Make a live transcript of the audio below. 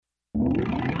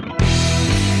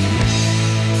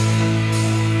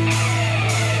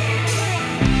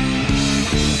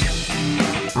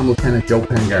I'm Lieutenant Joe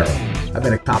Pangaro. I've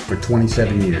been a cop for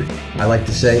 27 years. I like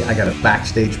to say I got a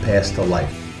backstage pass to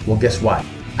life. Well, guess what?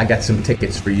 I got some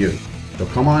tickets for you. So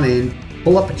come on in,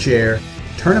 pull up a chair,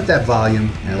 turn up that volume,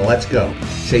 and let's go.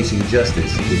 Chasing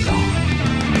Justice is on.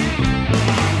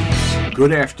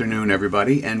 Good afternoon,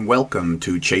 everybody, and welcome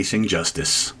to Chasing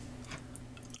Justice.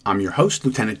 I'm your host,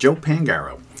 Lieutenant Joe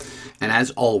Pangaro, and as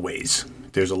always,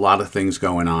 there's a lot of things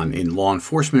going on in law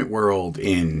enforcement world,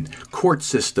 in court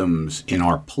systems, in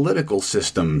our political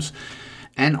systems,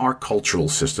 and our cultural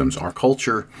systems. Our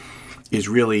culture is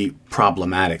really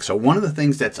problematic. So one of the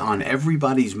things that's on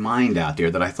everybody's mind out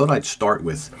there that I thought I'd start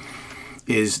with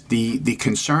is the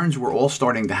concerns we're all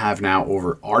starting to have now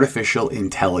over artificial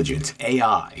intelligence,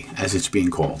 AI, as it's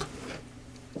being called.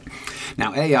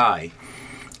 Now, AI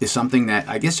is something that,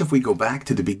 I guess if we go back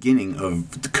to the beginning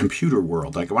of the computer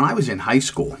world, like when I was in high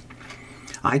school,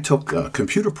 I took a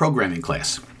computer programming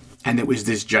class, and it was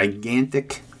this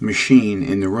gigantic machine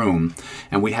in the room,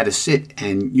 and we had to sit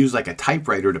and use like a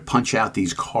typewriter to punch out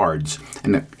these cards,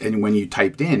 and when you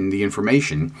typed in the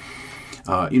information,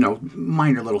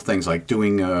 minor little things like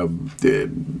doing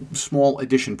the small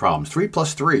addition problems, 3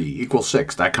 plus 3 equals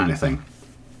 6, that kind of thing.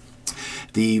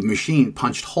 The machine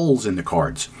punched holes in the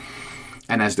cards,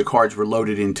 and as the cards were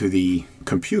loaded into the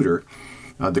computer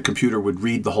would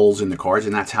read the holes in the cards,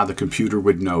 and that's how the computer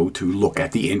would know to look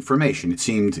at the information. It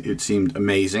seemed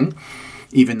amazing,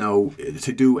 even though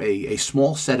to do a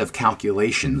small set of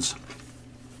calculations,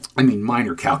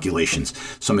 minor calculations,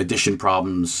 some addition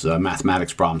problems,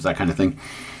 mathematics problems, that kind of thing,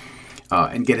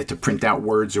 and get it to print out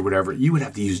words or whatever, you would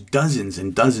have to use dozens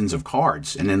and dozens of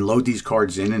cards and then load these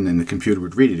cards in, and then the computer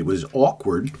would read it. It was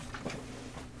awkward,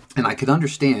 and I could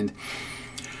understand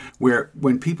where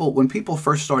when people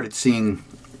first started seeing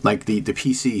like the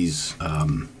PCs,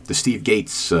 the Steve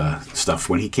Gates stuff,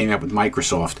 when he came out with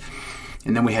Microsoft,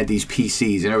 and then we had these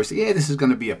PCs, and everybody said, yeah, this is going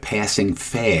to be a passing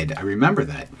fad. I remember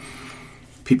that.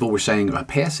 People were saying a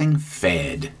passing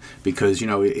fad because,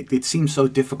 it seems so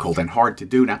difficult and hard to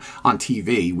do. Now, on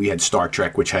TV, we had Star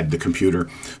Trek, which had the computer.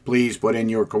 Please put in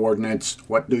your coordinates.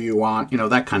 What do you want?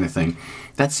 That kind of thing.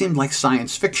 That seemed like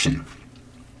science fiction.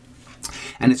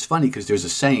 And it's funny because there's a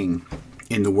saying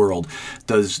in the world,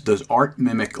 does art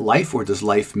mimic life or does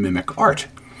life mimic art?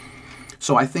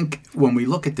 So I think when we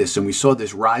look at this and we saw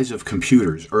this rise of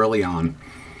computers early on,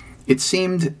 it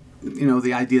seemed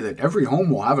the idea that every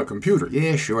home will have a computer.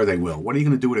 Yeah, sure they will. What are you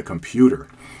going to do with a computer?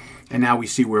 And now we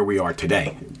see where we are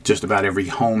today. Just about every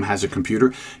home has a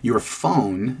computer. Your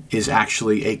phone is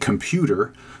actually a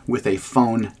computer with a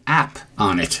phone app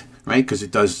on it, right? Because it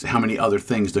does, how many other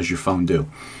things does your phone do?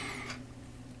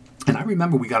 And I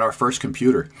remember we got our first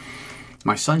computer.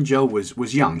 My son Joe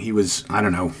was young. He was,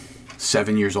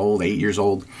 7 years old, 8 years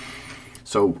old.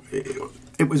 So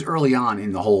it was early on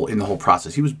in the whole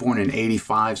process. He was born in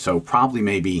 85, so probably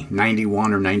maybe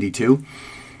 91 or 92.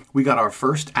 We got our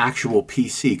first actual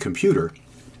PC computer.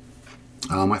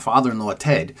 My father-in-law,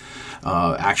 Ted,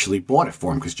 actually bought it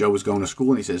for him because Joe was going to school,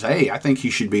 and he says, hey, I think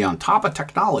he should be on top of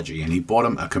technology. And he bought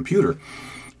him a computer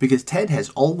because Ted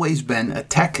has always been a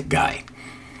tech guy.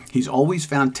 He's always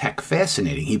found tech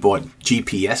fascinating. He bought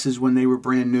GPSs when they were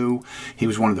brand new. He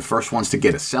was one of the first ones to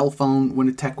get a cell phone when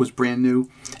the tech was brand new.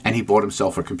 And he bought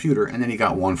himself a computer, and then he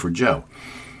got one for Joe.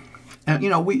 And,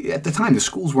 at the time, the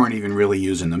schools weren't even really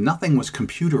using them. Nothing was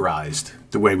computerized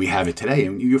the way we have it today.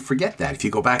 And you forget that. If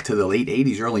you go back to the late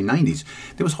 80s, early 90s,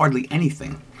 there was hardly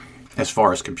anything as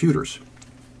far as computers.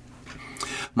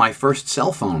 My first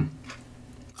cell phone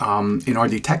in our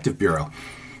detective bureau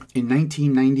in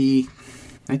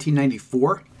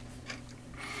 1994,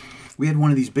 we had one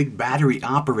of these big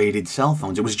battery-operated cell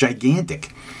phones. It was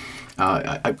gigantic.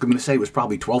 I'm going to say it was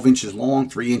probably 12 inches long,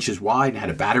 3 inches wide, and had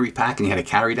a battery pack, and you had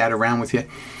to carry that around with you.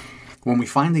 When we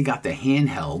finally got the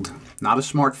handheld, not a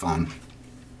smartphone,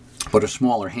 but a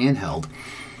smaller handheld,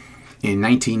 in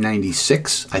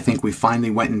 1996, I think we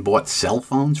finally went and bought cell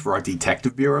phones for our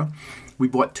detective bureau. We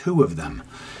bought 2 of them.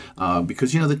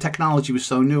 Because, the technology was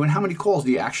so new, and how many calls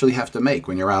do you actually have to make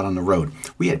when you're out on the road?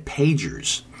 We had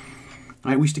pagers.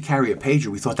 Right? We used to carry a pager.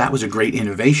 We thought that was a great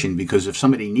innovation because if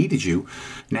somebody needed you,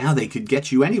 now they could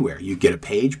get you anywhere. You get a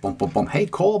page, bump, bump, bump. Hey,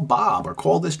 call Bob or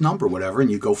call this number, whatever,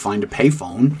 and you go find a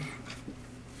payphone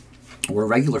or a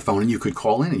regular phone, and you could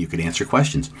call in and you could answer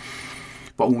questions.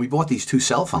 But when we bought these 2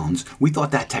 cell phones, we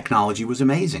thought that technology was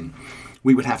amazing.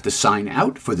 We would have to sign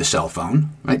out for the cell phone,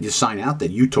 right? You sign out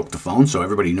that you took the phone so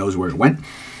everybody knows where it went.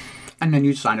 And then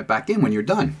you sign it back in when you're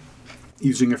done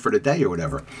using it for the day or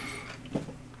whatever.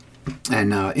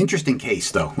 And interesting case,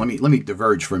 though. Let me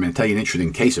diverge for a minute, tell you an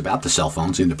interesting case about the cell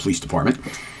phones in the police department.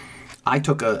 I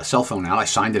took a cell phone out. I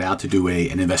signed it out to do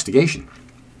an investigation.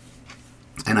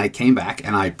 And I came back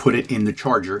and I put it in the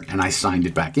charger and I signed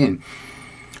it back in.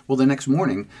 Well, the next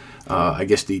morning, I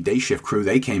guess the day shift crew,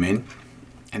 they came in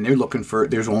and they're looking for,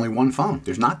 there's only one phone.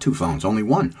 There's not two phones, only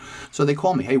one. So they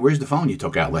call me, hey, where's the phone you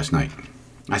took out last night?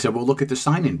 I said, well, look at the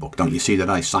sign-in book. Don't you see that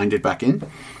I signed it back in?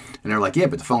 And they're like, yeah,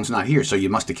 but the phone's not here. So you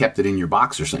must have kept it in your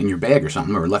box or in your bag or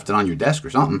something, or left it on your desk or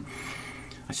something.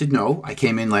 I said, no, I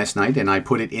came in last night and I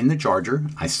put it in the charger.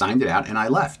 I signed it out and I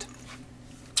left.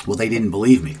 Well, they didn't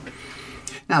believe me.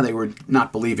 Now, they were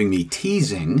not believing me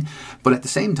teasing, but at the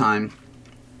same time,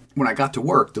 when I got to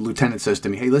work, the lieutenant says to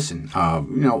me, hey, listen,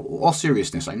 all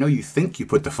seriousness, I know you think you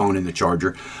put the phone in the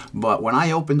charger, but when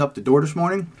I opened up the door this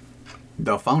morning,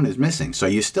 the phone is missing, so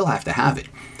you still have to have it.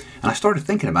 And I started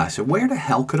thinking about it. I said, where the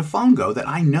hell could a phone go that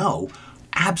I know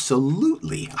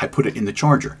absolutely I put it in the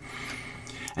charger?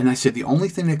 And I said, the only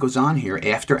thing that goes on here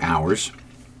after hours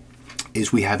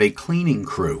is we have a cleaning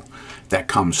crew that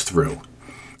comes through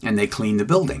and they clean the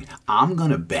building. I'm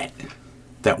going to bet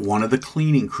that one of the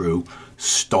cleaning crew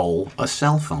stole a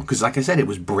cell phone. Because like I said, it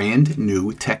was brand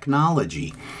new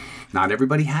technology. Not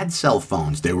everybody had cell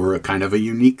phones. They were a kind of a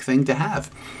unique thing to have.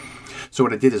 So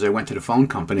what I did is I went to the phone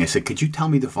company. I said, could you tell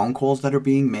me the phone calls that are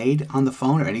being made on the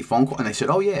phone or any phone call? And they said,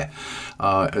 oh, yeah.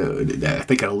 I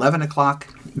think at 11 o'clock,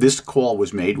 this call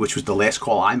was made, which was the last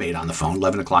call I made on the phone,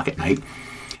 11 o'clock at night.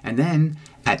 And then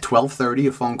at 12:30,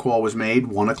 a phone call was made.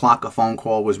 1 o'clock, a phone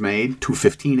call was made.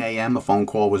 2:15 a.m., a phone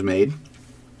call was made.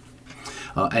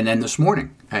 And then this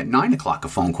morning, at 9 o'clock, a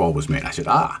phone call was made. I said,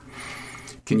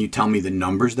 can you tell me the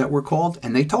numbers that were called?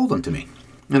 And they told them to me.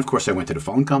 And of course, I went to the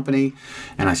phone company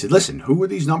and I said, listen, who do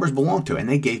these numbers belong to? And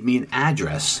they gave me an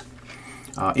address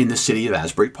in the city of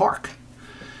Asbury Park.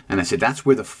 And I said, that's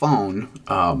where the phone,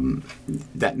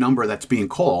 that number that's being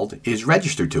called, is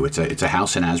registered to. It's a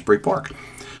house in Asbury Park.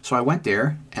 So I went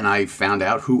there and I found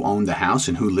out who owned the house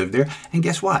and who lived there. And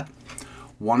guess what?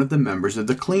 One of the members of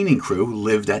the cleaning crew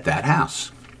lived at that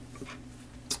house.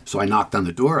 So I knocked on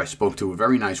the door. I spoke to a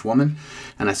very nice woman.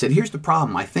 And I said, here's the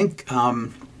problem. I think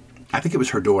it was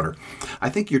her daughter. I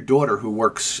think your daughter, who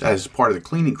works as part of the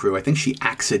cleaning crew, I think she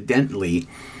accidentally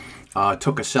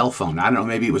took a cell phone. I don't know,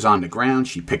 maybe it was on the ground.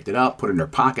 She picked it up, put it in her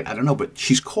pocket. I don't know, but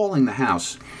she's calling the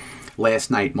house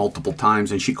last night multiple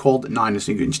times, and she called at 9.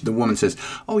 And the woman says,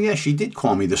 oh, yeah, she did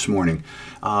call me this morning.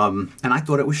 And I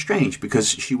thought it was strange because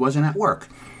she wasn't at work.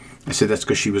 I said, that's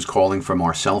because she was calling from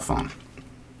our cell phone.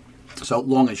 So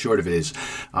long and short of it is,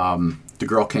 the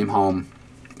girl came home.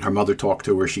 Her mother talked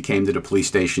to her. She came to the police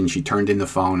station. She turned in the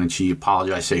phone and she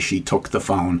apologized, say she took the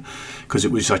phone because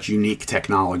it was such unique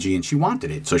technology and she wanted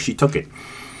it, so she took it.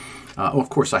 Of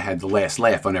course, I had the last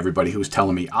laugh on everybody who was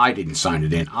telling me I didn't sign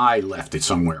it in. I left it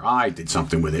somewhere. I did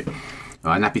something with it.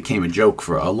 And that became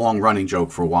a long-running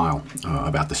joke for a while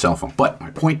about the cell phone. But my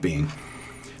point being,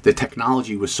 the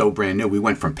technology was so brand new. We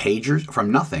went from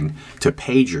nothing to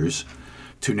pagers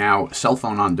to now cell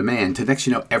phone on demand to next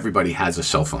everybody has a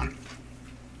cell phone.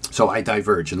 So I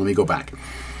diverge, and let me go back.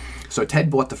 So Ted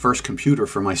bought the first computer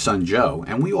for my son Joe,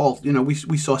 and we all,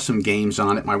 we saw some games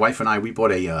on it. My wife and I, we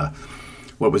bought a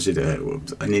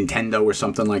Nintendo or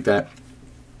something like that,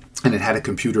 and it had a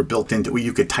computer built into it where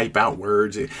you could type out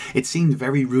words. It seemed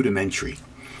very rudimentary,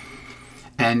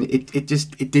 and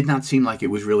it did not seem like it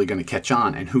was really going to catch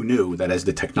on. And who knew that as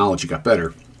the technology got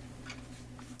better,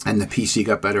 and the PC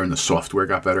got better, and the software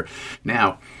got better,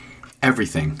 now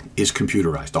everything is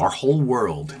computerized. Our whole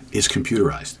world is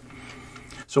computerized.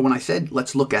 So when I said,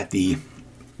 let's look at the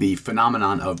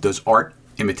phenomenon of does art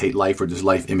imitate life or does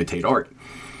life imitate art,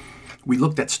 we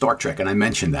looked at Star Trek, and I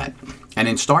mentioned that. And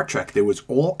in Star Trek, there was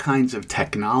all kinds of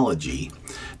technology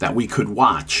that we could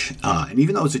watch. And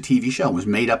even though it was a TV show, it was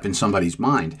made up in somebody's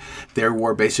mind, there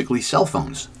were basically cell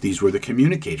phones. These were the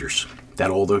communicators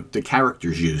that all the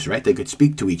characters used, right? They could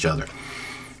speak to each other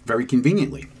very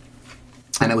conveniently.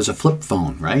 And it was a flip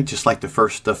phone, right? Just like the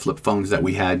first flip phones that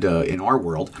we had in our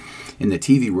world. In the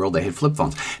TV world, they had flip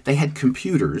phones. They had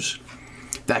computers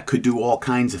that could do all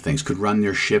kinds of things, could run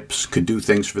their ships, could do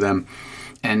things for them.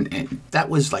 And that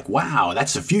was like, wow,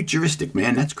 that's a futuristic,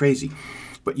 man. That's crazy.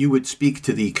 But you would speak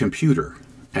to the computer,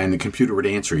 and the computer would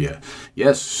answer you.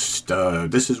 Yes,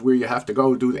 this is where you have to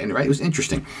go do. And right, it was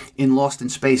interesting. In Lost in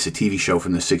Space, a TV show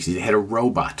from the 60s, they had a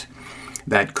robot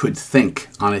that could think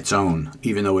on its own,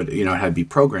 even though it had to be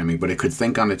programming, but it could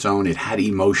think on its own. It had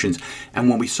emotions. And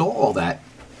when we saw all that,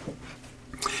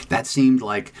 that seemed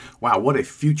like, wow, what a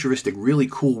futuristic, really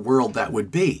cool world that would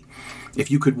be.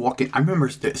 If you could walk in, I remember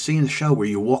seeing the show where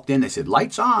you walked in, they said,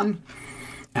 lights on,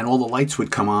 and all the lights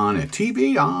would come on, and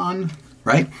TV on,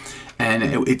 right? And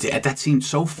that seemed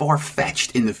so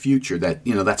far-fetched in the future that,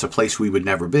 that's a place we would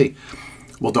never be.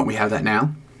 Well, don't we have that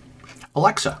now?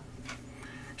 Alexa,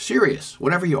 Sirius,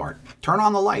 whatever you are, turn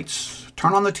on the lights,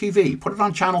 turn on the TV, put it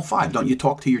on channel 5. Don't you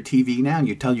talk to your TV now and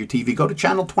you tell your TV, go to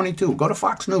channel 22, go to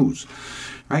Fox News,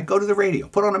 right? Go to the radio,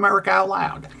 put on America Out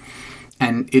Loud.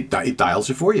 And it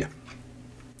dials it for you.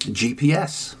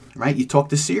 GPS, right? You talk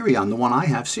to Siri on the one I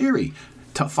have, Siri,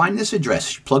 find this address.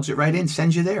 She plugs it right in,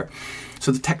 sends you there.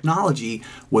 So the technology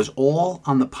was all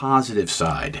on the positive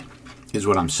side, is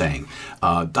what I'm saying.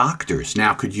 Doctors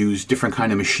now could use different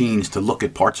kind of machines to look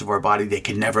at parts of our body they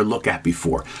could never look at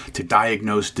before, to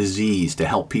diagnose disease, to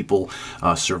help people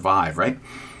survive, right?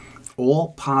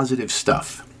 All positive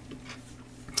stuff.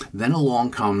 Then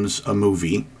along comes a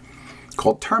movie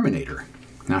called Terminator.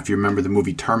 Now, if you remember the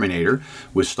movie Terminator,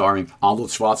 was starring Arnold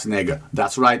Schwarzenegger.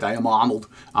 That's right, I am Arnold.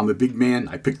 I'm a big man.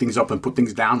 I pick things up and put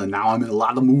things down, and now I'm in a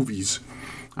lot of movies.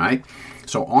 All right?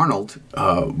 So Arnold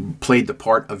played the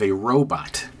part of a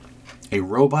robot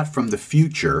from the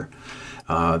future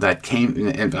that came,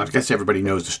 and I guess everybody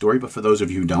knows the story, but for those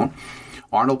of you who don't,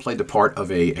 Arnold played the part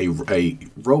of a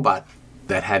robot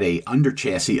that had a under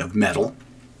chassis of metal,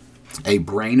 a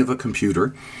brain of a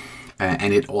computer,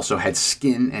 and it also had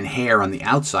skin and hair on the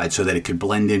outside so that it could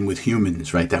blend in with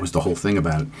humans, right? That was the whole thing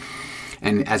about it.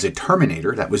 And as a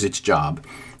Terminator, that was its job,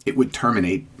 it would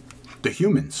terminate the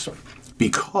humans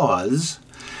because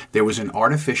there was an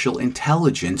artificial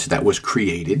intelligence that was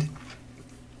created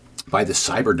by the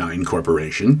Cyberdyne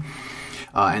Corporation.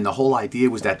 And the whole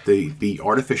idea was that the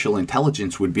artificial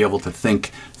intelligence would be able to think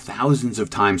thousands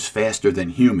of times faster than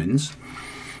humans.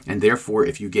 And therefore,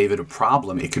 if you gave it a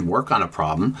problem, it could work on a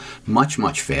problem much,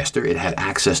 much faster. It had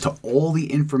access to all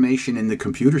the information in the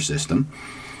computer system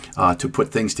to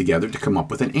put things together to come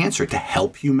up with an answer to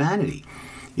help humanity.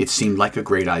 It seemed like a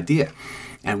great idea.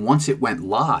 And once it went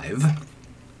live,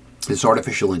 this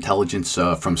artificial intelligence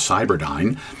from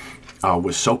Cyberdyne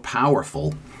was so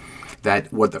powerful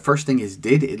that what the first thing it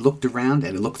did, it looked around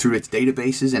and it looked through its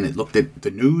databases and it looked at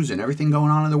the news and everything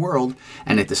going on in the world,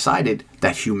 and it decided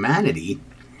that humanity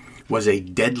was a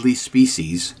deadly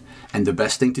species, and the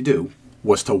best thing to do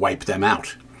was to wipe them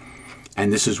out.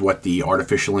 And this is what the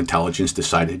artificial intelligence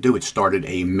decided to do. It started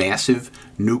a massive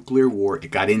nuclear war.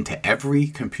 It got into every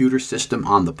computer system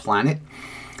on the planet,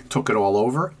 took it all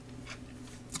over,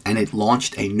 and it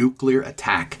launched a nuclear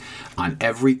attack on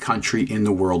every country in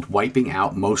the world, wiping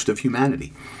out most of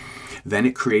humanity. Then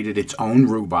it created its own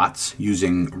robots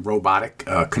using robotic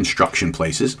construction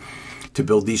places to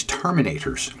build these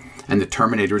Terminators. And the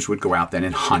Terminators would go out then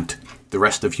and hunt the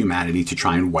rest of humanity to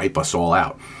try and wipe us all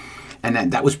out.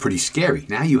 And that was pretty scary.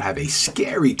 Now you have a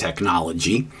scary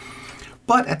technology.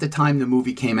 But at the time the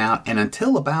movie came out, and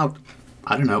until about,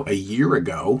 a year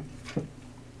ago,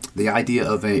 the idea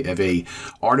of a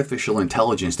artificial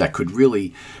intelligence that could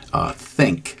really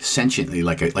think sentiently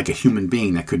like a human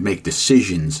being, that could make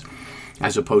decisions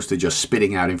as opposed to just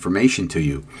spitting out information to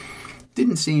you,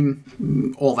 didn't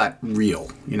seem all that real,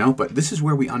 but this is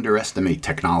where we underestimate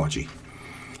technology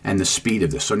and the speed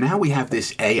of this. So now we have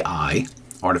this AI,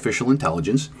 artificial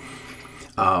intelligence.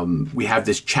 We have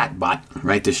this chat bot,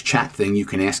 right? This chat thing, you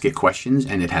can ask it questions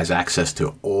and it has access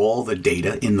to all the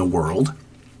data in the world.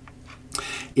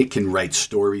 It can write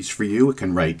stories for you. It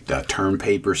can write term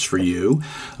papers for you.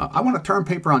 I want a term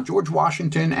paper on George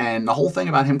Washington and the whole thing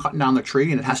about him cutting down the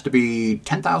tree, and it has to be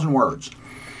 10,000 words.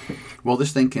 Well,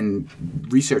 this thing can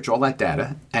research all that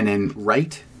data and then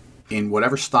write in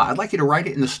whatever style. I'd like you to write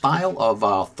it in the style of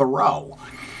Thoreau.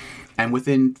 And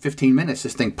within 15 minutes,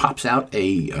 this thing pops out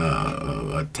a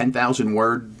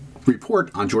 10,000-word report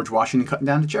on George Washington cutting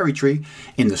down the cherry tree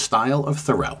in the style of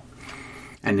Thoreau.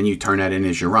 And then you turn that in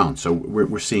as your own. So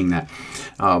we're seeing that.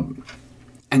 And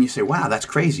you say, wow, that's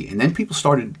crazy. And then people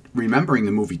started remembering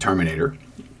the movie Terminator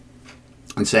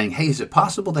and saying, hey, is it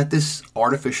possible that this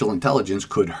artificial intelligence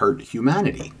could hurt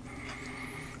humanity?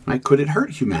 Right? Could it hurt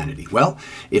humanity? Well,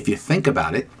 if you think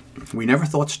about it, we never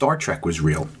thought Star Trek was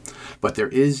real. But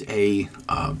there's a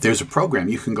program,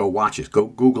 you can go watch it, go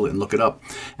Google it and look it up.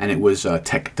 And it was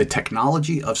the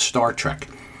technology of Star Trek.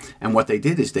 And what they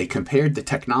did is they compared the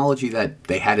technology that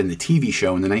they had in the TV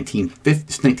show in the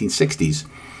 1960s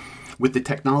with the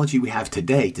technology we have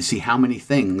today to see how many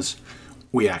things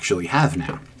we actually have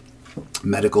now.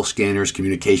 Medical scanners,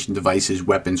 communication devices,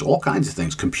 weapons, all kinds of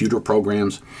things, computer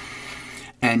programs.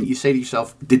 And you say to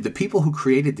yourself, did the people who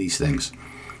created these things,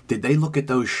 did they look at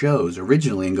those shows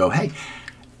originally and go, hey,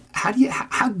 how do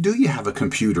you have a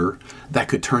computer that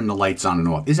could turn the lights on and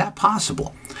off? Is that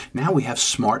possible? Now we have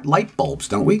smart light bulbs,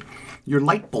 don't we? Your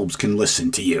light bulbs can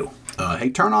listen to you.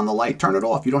 Hey, turn on the light, turn it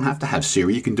off. You don't have to have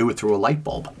Siri. You can do it through a light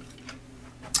bulb.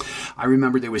 I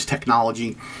remember there was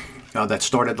technology that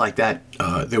started like that.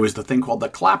 There was the thing called the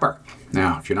clapper.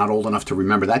 Now, if you're not old enough to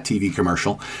remember that TV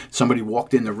commercial, somebody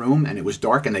walked in the room and it was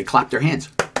dark and they clapped their hands.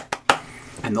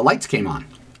 And the lights came on.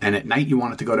 And at night you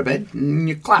wanted to go to bed, and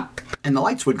you clap, and the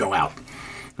lights would go out.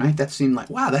 Right? That seemed like,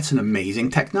 wow, that's an amazing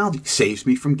technology. Saves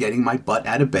me from getting my butt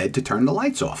out of bed to turn the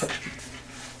lights off.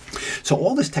 So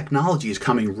all this technology is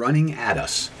coming running at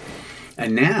us.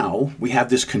 And now we have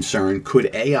this concern, could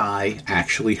AI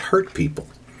actually hurt people?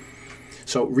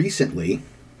 So recently,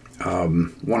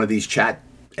 one of these chat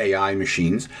AI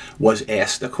machines was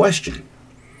asked a question.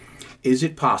 Is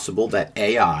it possible that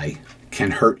AI can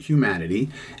hurt humanity,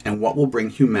 and what will bring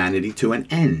humanity to an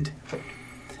end?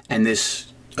 And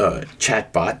this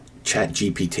chatbot,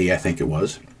 ChatGPT, I think it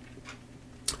was,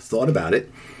 thought about it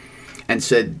and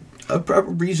said a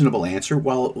reasonable answer.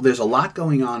 Well, there's a lot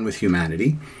going on with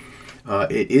humanity.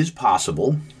 It is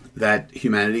possible that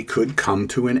humanity could come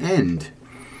to an end.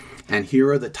 And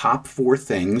here are the top 4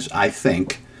 things I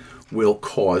think will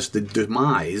cause the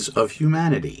demise of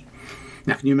humanity.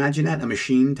 Now, can you imagine that? A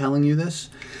machine telling you this?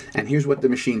 And here's what the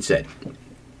machine said.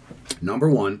 Number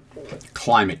 1,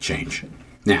 climate change.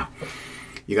 Now,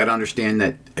 you got to understand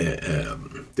that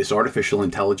this artificial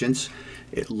intelligence,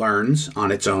 it learns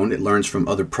on its own. It learns from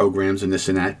other programs and this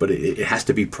and that, but it has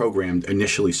to be programmed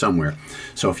initially somewhere.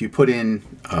 So if you put in,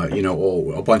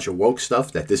 a bunch of woke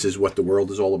stuff, that this is what the world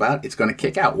is all about, it's going to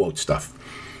kick out woke stuff.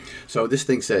 So this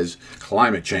thing says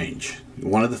climate change,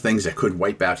 one of the things that could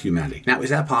wipe out humanity. Now, is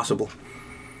that possible?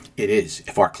 It is.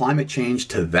 If our climate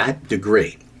changed to that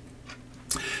degree,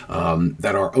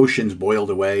 that our oceans boiled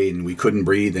away and we couldn't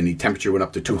breathe and the temperature went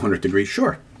up to 200 degrees,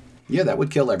 sure. Yeah, that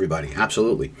would kill everybody.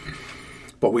 Absolutely.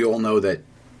 But we all know that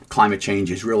climate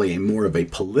change is really more of a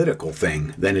political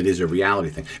thing than it is a reality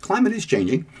thing. Climate is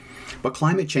changing, but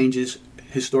climate changes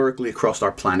historically across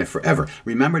our planet forever.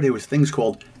 Remember, there was things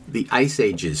called the ice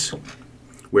ages,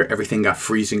 where everything got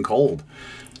freezing cold.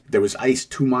 There was ice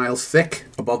 2 miles thick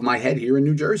above my head here in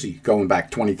New Jersey, going back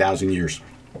 20,000 years.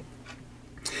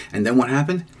 And then what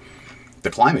happened? The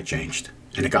climate changed,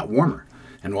 and it got warmer,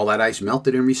 and all that ice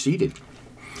melted and receded.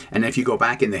 And if you go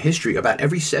back in the history, about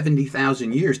every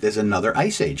 70,000 years, there's another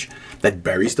ice age that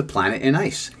buries the planet in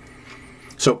ice.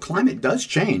 So climate does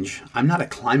change. I'm not a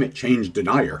climate change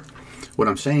denier. What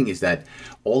I'm saying is that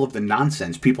all of the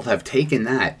nonsense, people have taken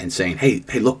that and saying, hey,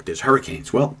 look, there's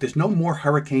hurricanes. Well, there's no more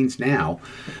hurricanes now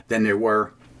than there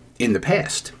were in the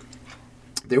past.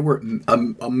 There were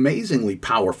amazingly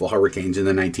powerful hurricanes in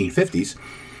the 1950s,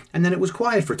 and then it was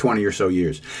quiet for 20 or so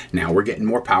years. Now we're getting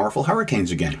more powerful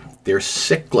hurricanes again. They're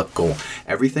cyclical.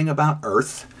 Everything about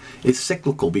Earth is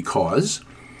cyclical because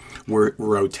we're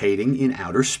rotating in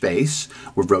outer space.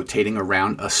 We're rotating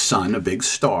around a sun, a big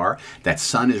star. That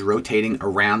sun is rotating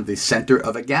around the center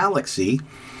of a galaxy,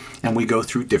 and we go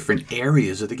through different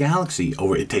areas of the galaxy.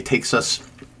 It takes us,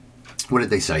 what did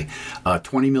they say,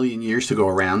 20 million years to go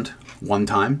around one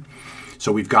time.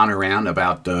 So we've gone around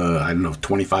about,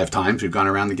 25 times we've gone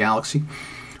around the galaxy.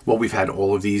 Well, we've had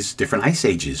all of these different ice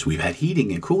ages. We've had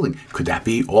heating and cooling. Could that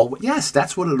be all? Yes,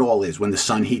 that's what it all is. When the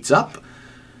sun heats up,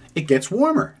 it gets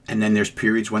warmer. And then there's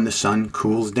periods when the sun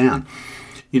cools down.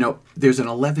 There's an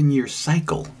 11-year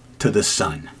cycle to the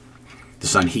sun. The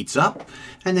sun heats up,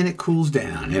 and then it cools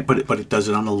down. But it does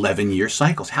it on 11-year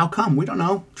cycles. How come? We don't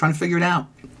know. Trying to figure it out.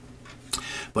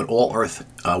 But all Earth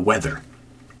weather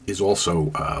is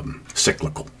also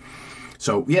cyclical.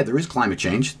 So, yeah, there is climate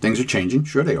change. Things are changing.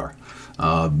 Sure they are.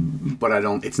 But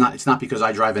it's not because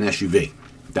I drive an SUV.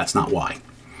 That's not why.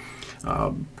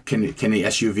 Can the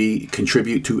SUV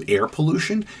contribute to air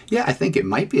pollution? Yeah, I think it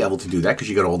might be able to do that because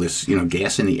you got all this,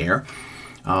 gas in the air.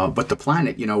 But the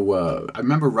planet, I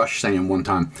remember Rush saying one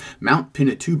time, Mount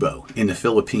Pinatubo in the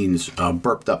Philippines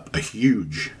burped up a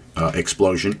huge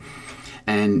explosion.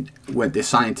 And what the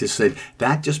scientists said,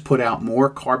 that just put out more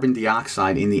carbon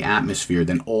dioxide in the atmosphere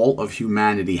than all of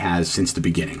humanity has since the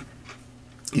beginning,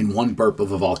 in one burp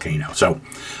of a volcano. So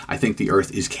I think the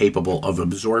Earth is capable of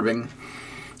absorbing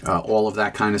all of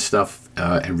that kind of stuff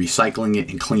and recycling it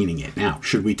and cleaning it. Now,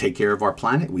 should we take care of our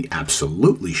planet? We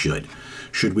absolutely should.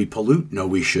 Should we pollute? No,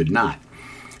 we should not.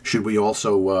 Should we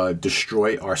also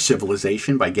destroy our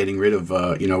civilization by getting rid of,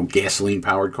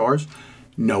 gasoline-powered cars?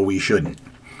 No, we shouldn't.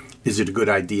 Is it a good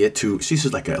idea this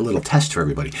is like a little test for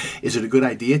everybody. Is it a good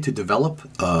idea to develop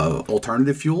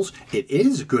alternative fuels? It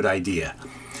is a good idea.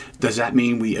 Does that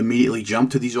mean we immediately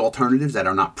jump to these alternatives that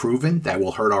are not proven, that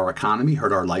will hurt our economy,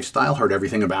 hurt our lifestyle, hurt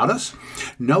everything about us?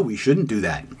 No, we shouldn't do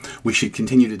that. We should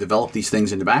continue to develop these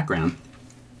things in the background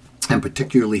And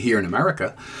particularly here in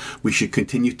America, we should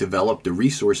continue to develop the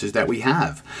resources that we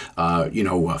have.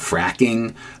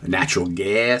 Fracking, natural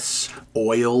gas,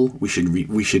 oil. We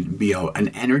should be an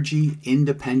energy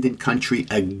independent country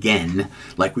again,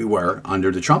 like we were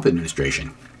under the Trump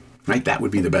administration. Right? That would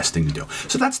be the best thing to do.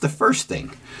 So that's the first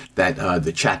thing that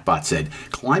the chatbot said.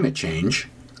 Climate change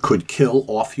could kill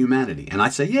off humanity. And I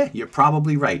say, yeah, you're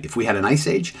probably right. If we had an ice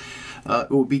age, it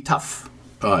would be tough.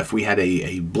 If we had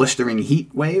a blistering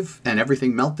heat wave and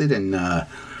everything melted and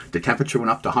the temperature went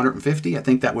up to 150, I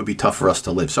think that would be tough for us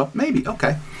to live. So maybe,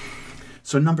 okay.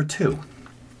 So number two.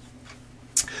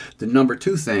 The number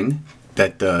two thing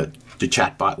that the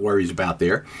chatbot worries about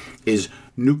there is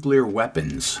nuclear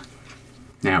weapons.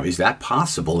 Now, is that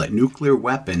possible that nuclear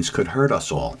weapons could hurt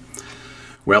us all?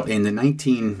 Well, in the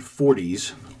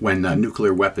 1940s, when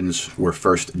nuclear weapons were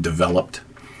first developed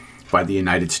by the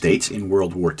United States in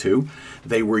World War II,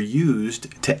 they were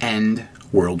used to end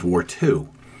World War II.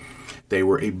 They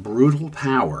were a brutal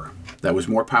power that was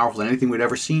more powerful than anything we'd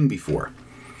ever seen before.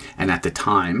 And at the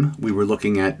time, we were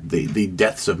looking at the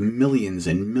deaths of millions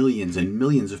and millions and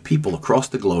millions of people across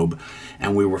the globe,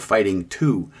 and we were fighting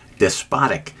two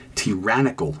despotic,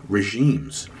 tyrannical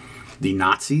regimes, the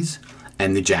Nazis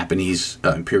and the Japanese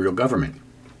imperial government.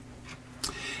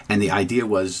 And the idea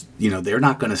was, they're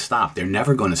not going to stop. They're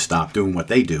never going to stop doing what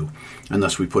they do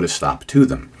unless we put a stop to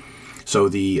them. So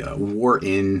the war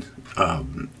in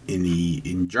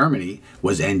Germany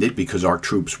was ended because our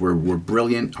troops were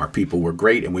brilliant, our people were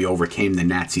great, and we overcame the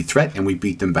Nazi threat, and we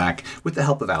beat them back with the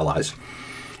help of allies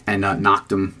and knocked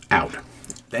them out.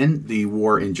 Then the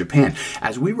war in Japan.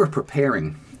 As we were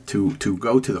preparing to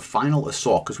go to the final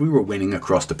assault, because we were winning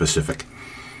across the Pacific,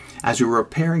 as we were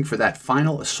preparing for that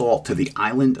final assault to the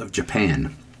island of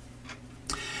Japan,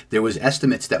 there was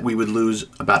estimates that we would lose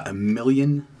about 1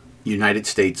 million United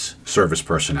States service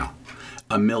personnel.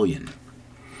 1 million.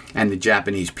 And the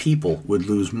Japanese people would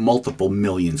lose multiple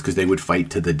millions because they would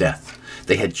fight to the death.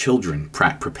 They had children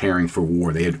preparing for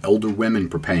war. They had older women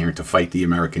preparing to fight the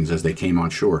Americans as they came on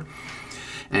shore.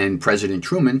 And President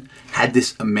Truman had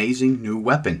this amazing new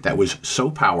weapon that was so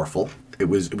powerful, it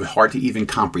was hard to even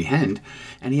comprehend,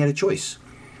 and he had a choice.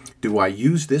 Do I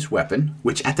use this weapon,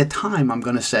 which at the time, I'm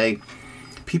going to say,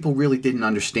 people really didn't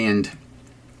understand.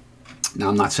 Now,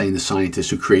 I'm not saying the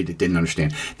scientists who created it didn't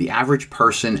understand. The average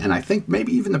person, and I think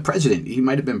maybe even the president, he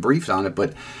might have been briefed on it,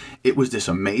 but it was this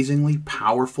amazingly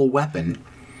powerful weapon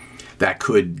that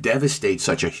could devastate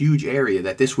such a huge area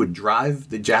that this would drive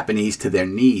the Japanese to their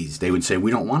knees. They would say, we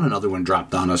don't want another one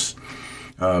dropped on us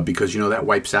because, that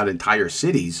wipes out entire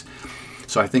cities.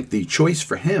 So I think the choice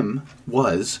for him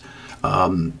was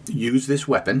use this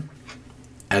weapon,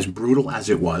 as brutal as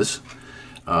it was,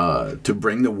 to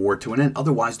bring the war to an end.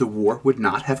 Otherwise, the war would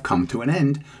not have come to an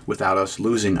end without us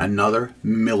losing another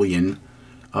 1 million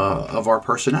of our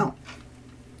personnel.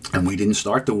 And we didn't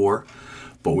start the war,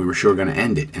 but we were sure going to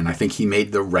end it. And I think he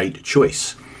made the right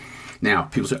choice. Now,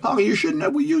 people say, oh, you shouldn't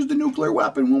have. We used the nuclear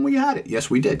weapon when we had it. Yes,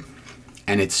 we did.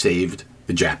 And it saved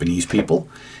the Japanese people,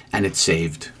 and it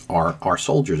saved our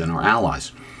soldiers and our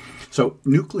allies. So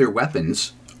nuclear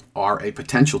weapons are a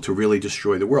potential to really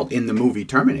destroy the world. In the movie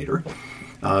Terminator,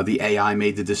 the AI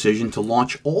made the decision to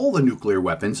launch all the nuclear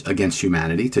weapons against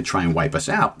humanity to try and wipe us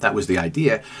out. That was the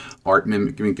idea. Art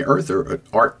mimicking Earth, or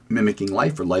art mimicking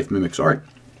life, or life mimics art.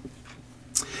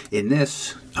 In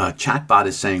this, chatbot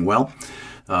is saying, well,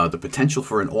 the potential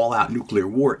for an all-out nuclear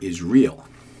war is real.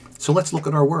 So let's look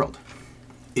at our world.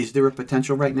 Is there a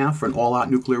potential right now for an all-out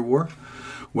nuclear war?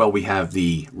 Well, we have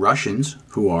the Russians,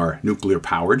 who are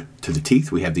nuclear-powered to the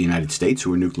teeth. We have the United States,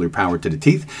 who are nuclear-powered to the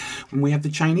teeth. And we have the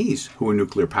Chinese, who are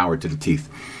nuclear-powered to the teeth.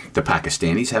 The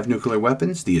Pakistanis have nuclear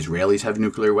weapons. The Israelis have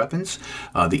nuclear weapons.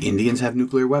 The Indians have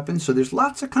nuclear weapons. So there's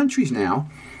lots of countries now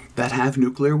that have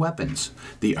nuclear weapons.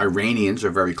 The Iranians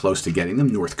are very close to getting them.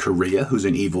 North Korea, who's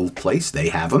an evil place, they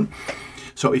have them.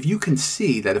 So if you can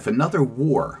see that if another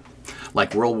war,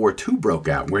 like World War II broke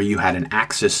out, where you had an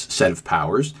Axis set of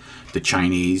powers, the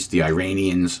Chinese, the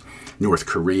Iranians, North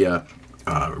Korea,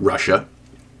 Russia,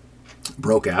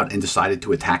 broke out and decided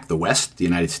to attack the West, the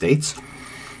United States,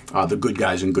 the good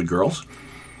guys and good girls,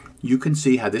 you can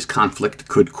see how this conflict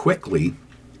could quickly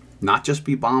not just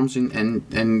be bombs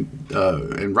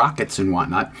and rockets and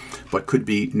whatnot, but could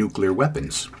be nuclear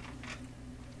weapons.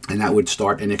 And that would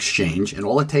start an exchange, and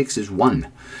all it takes is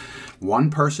one.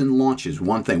 One person launches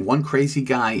one thing. One crazy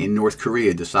guy in North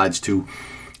Korea decides to,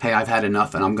 hey, I've had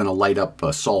enough, and I'm going to light up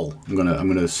Seoul. I'm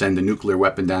going to send a nuclear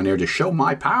weapon down there to show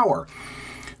my power.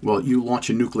 Well, you launch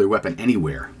a nuclear weapon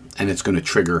anywhere, and it's going to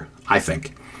trigger, I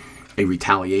think, a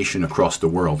retaliation across the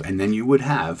world. And then you would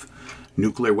have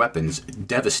nuclear weapons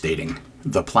devastating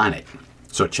the planet.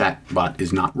 So chatbot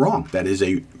is not wrong. That is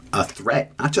a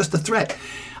threat, not just a threat.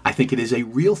 I think it is a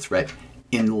real threat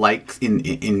in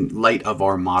light of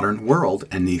our modern world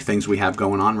and the things we have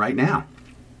going on right now.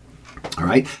 All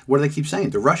right? What do they keep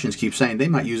saying? The Russians keep saying they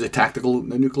might use a tactical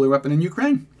nuclear weapon in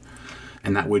Ukraine.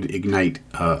 And that would ignite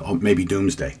maybe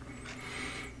doomsday.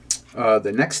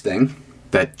 The next thing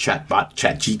that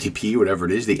ChatGTP, whatever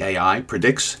it is, the AI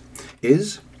predicts,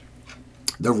 is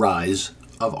the rise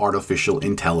of artificial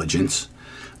intelligence,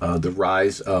 the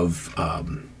rise of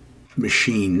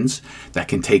machines that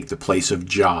can take the place of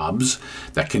jobs,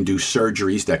 that can do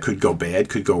surgeries that could go bad,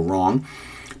 could go wrong.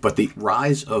 But the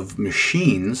rise of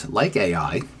machines like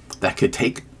AI that could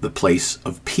take the place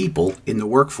of people in the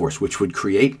workforce, which would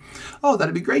create, oh,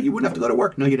 that'd be great. You wouldn't have to go to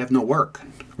work. No, you'd have no work,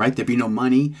 right? There'd be no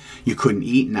money. You couldn't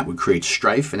eat, and that would create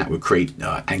strife, and that would create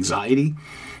anxiety.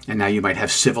 And now you might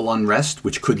have civil unrest,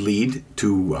 which could lead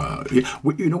to,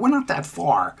 we're not that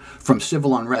far from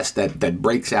civil unrest that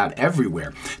breaks out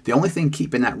everywhere. The only thing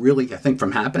keeping that really, I think,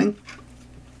 from happening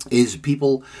is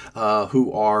people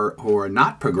who are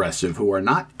not progressive, who are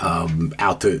not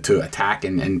out to attack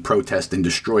and protest and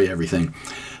destroy everything.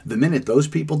 The minute those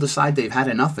people decide they've had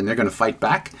enough and they're going to fight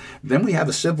back, then we have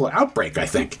a civil outbreak, I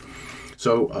think.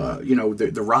 So,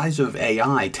 the rise of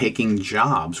AI taking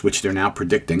jobs, which they're now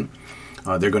predicting,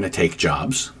 they're going to take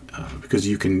jobs because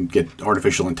you can get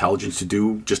artificial intelligence to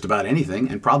do just about anything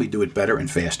and probably do it better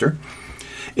and faster.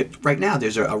 Right now,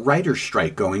 there's a writer's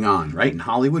strike going on, right, in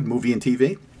Hollywood, movie and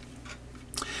TV.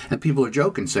 And people are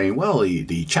joking, saying, well,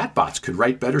 the chatbots could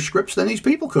write better scripts than these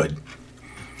people could.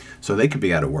 So they could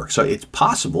be out of work. So it's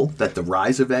possible that the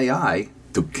rise of AI,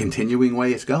 the continuing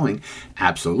way it's going,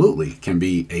 absolutely can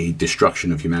be a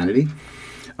destruction of humanity.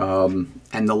 And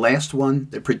the last one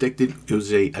that predicted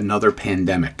was another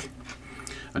pandemic.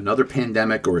 Another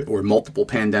pandemic or multiple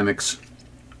pandemics.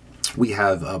 We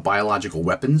have biological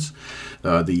weapons.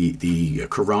 The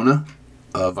corona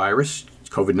virus,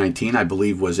 COVID-19, I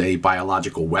believe, was a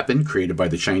biological weapon created by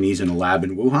the Chinese in a lab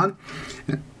in Wuhan.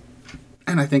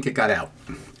 And I think it got out.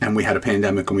 And we had a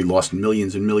pandemic and we lost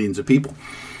millions and millions of people.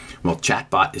 Well,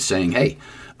 chatbot is saying, hey,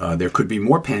 there could be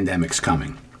more pandemics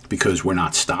coming because we're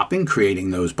not stopping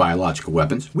creating those biological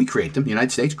weapons. We create them. The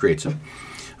United States creates them.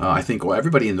 I think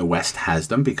everybody in the West has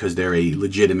them because they're a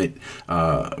legitimate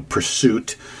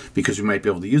pursuit because we might be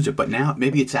able to use it. But now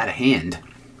maybe it's out of hand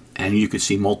and you could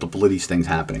see multiple of these things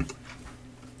happening.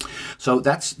 So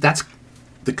that's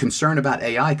the concern about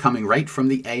AI coming right from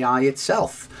the AI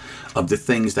itself, of the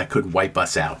things that could wipe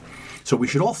us out. So we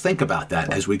should all think about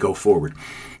that as we go forward.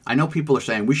 I know people are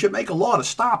saying we should make a law to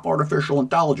stop artificial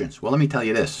intelligence. Well, let me tell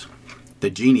you this.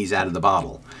 The genie's out of the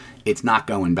bottle. It's not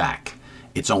going back.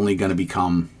 It's only going to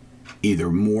become either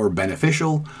more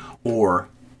beneficial or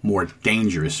more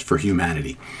dangerous for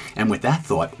humanity. And with that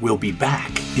thought, we'll be back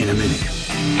in a minute.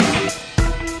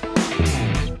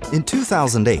 In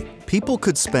 2008, people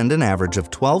could spend an average of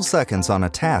 12 seconds on a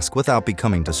task without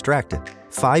becoming distracted.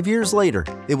 5 years later,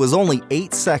 it was only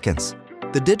 8 seconds.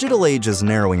 The digital age is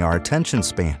narrowing our attention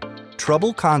span.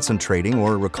 Trouble concentrating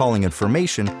or recalling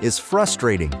information is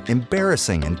frustrating,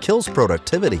 embarrassing, and kills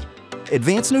productivity.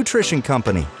 Advanced nutrition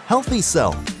company Healthy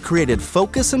Cell created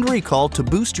Focus and Recall to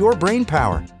boost your brain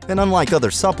power. And unlike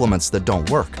other supplements that don't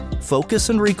work, Focus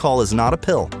and Recall is not a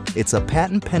pill. It's a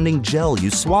patent-pending gel you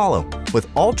swallow with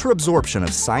ultra-absorption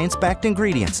of science-backed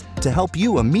ingredients to help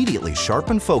you immediately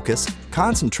sharpen focus,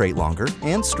 concentrate longer,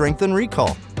 and strengthen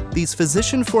recall. These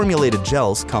physician-formulated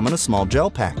gels come in a small gel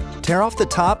pack. Tear off the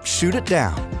top, shoot it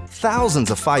down.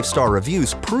 Thousands of 5-star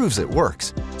reviews proves it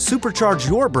works. Supercharge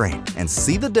your brain and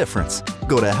see the difference.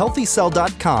 Go to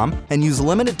healthycell.com and use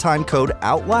limited time code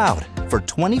OUTLOUD for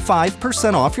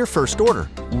 25% off your first order.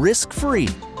 Risk-free.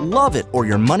 Love it or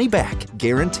your money back.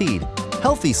 Guaranteed.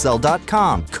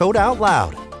 Healthycell.com, code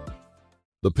OUTLOUD.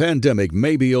 The pandemic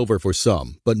may be over for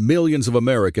some, but millions of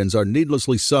Americans are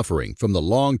needlessly suffering from the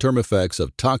long-term effects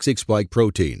of toxic spike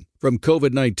protein from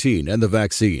COVID-19 and the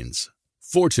vaccines.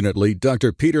 Fortunately,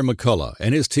 Dr. Peter McCullough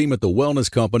and his team at the Wellness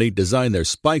Company designed their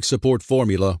spike support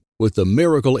formula with the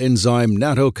miracle enzyme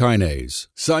nattokinase,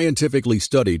 scientifically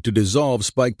studied to dissolve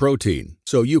spike protein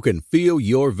so you can feel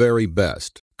your very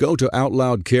best. Go to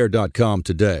OutLoudCare.com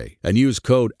today and use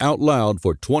code OUTLOUD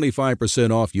for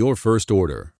 25% off your first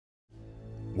order.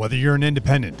 Whether you're an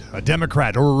independent, a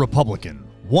Democrat, or a Republican,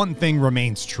 one thing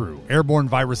remains true. Airborne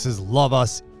viruses love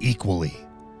us equally.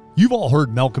 You've all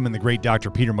heard Malcolm and the great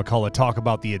Dr. Peter McCullough talk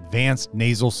about the advanced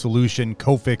nasal solution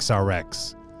Cofix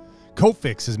RX.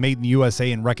 Cofix is made in the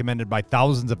USA and recommended by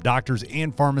thousands of doctors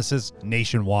and pharmacists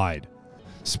nationwide.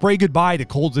 Spray goodbye to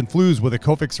colds and flus with a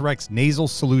Cofix RX Nasal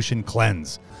Solution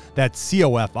Cleanse. That's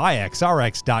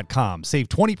COFIXRX.com. Save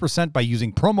 20% by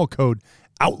using promo code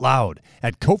OUTLOUD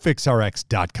at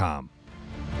CofixRX.com.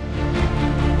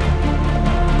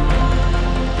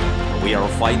 We are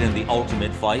fighting the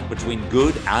ultimate fight between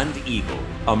good and evil.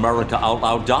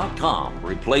 AmericaOutloud.com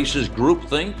replaces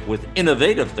groupthink with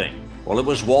innovative think. Well, it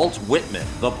was Walt Whitman,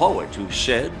 the poet, who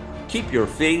said, "Keep your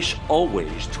face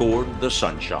always toward the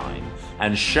sunshine,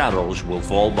 and shadows will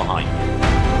fall behind you."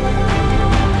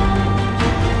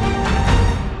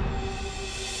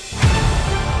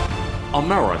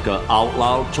 America Out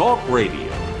Loud Talk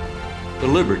Radio.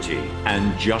 Liberty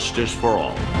and justice for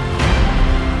all.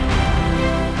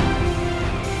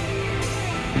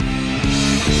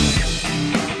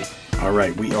 All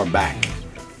right, we are back.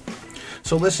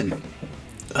 So listen,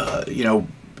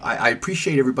 I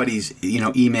appreciate everybody's,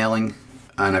 emailing,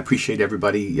 and I appreciate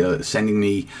everybody sending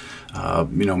me,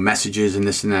 messages and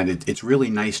this and that. It's really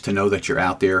nice to know that you're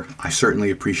out there. I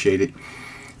certainly appreciate it.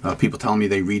 People telling me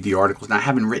they read the articles. Now, I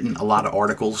haven't written a lot of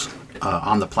articles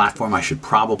on the platform. I should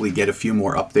probably get a few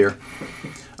more up there.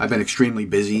 I've been extremely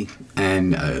busy,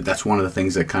 and that's one of the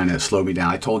things that kind of slowed me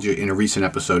down. I told you in a recent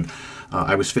episode,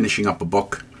 I was finishing up a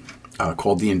book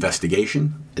called The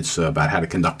Investigation. It's about how to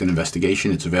conduct an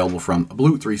investigation. It's available from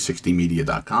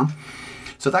blue360media.com.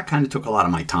 So that kind of took a lot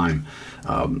of my time.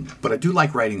 But I do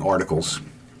like writing articles.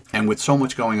 And with so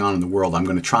much going on in the world, I'm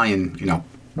going to try and,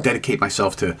 dedicate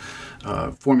myself to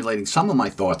formulating some of my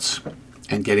thoughts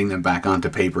and getting them back onto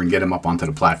paper and get them up onto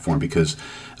the platform, because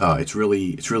it's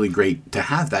really great to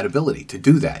have that ability to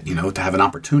do that, to have an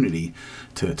opportunity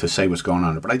to say what's going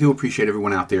on. But I do appreciate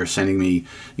everyone out there sending me,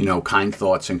 kind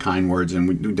thoughts and kind words,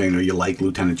 and you like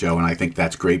Lieutenant Joe, and I think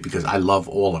that's great because I love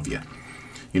all of you.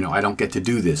 I don't get to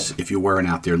do this if you weren't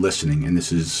out there listening, and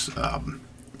this is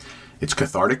it's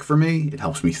cathartic for me. It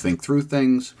helps me think through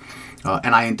things,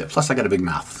 and plus I got a big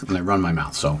mouth and I run my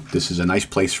mouth, so this is a nice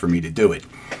place for me to do it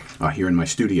here in my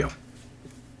studio.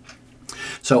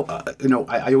 So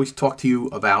I always talk to you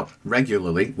about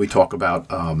regularly. We talk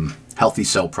about healthy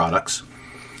cell products.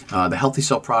 The healthy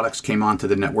cell products came onto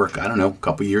the network, a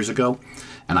couple years ago,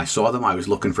 and I saw them. I was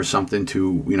looking for something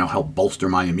to help bolster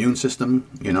my immune system.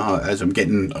 As I'm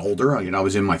getting older, I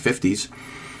was in my 50s.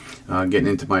 Getting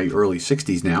into my early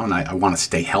 60s now, and I want to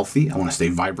stay healthy. I want to stay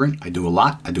vibrant. I do a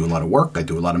lot. I do a lot of work. I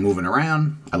do a lot of moving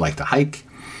around. I like to hike.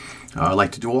 I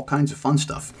like to do all kinds of fun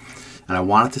stuff. And I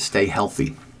wanted to stay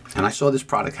healthy. And I saw this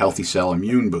product, Healthy Cell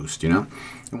Immune Boost, And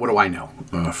what do I know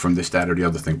from this, that, or the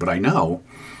other thing? But I know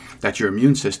that your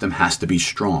immune system has to be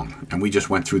strong. And we just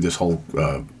went through this whole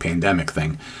pandemic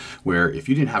thing where if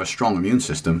you didn't have a strong immune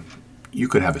system, you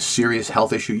could have a serious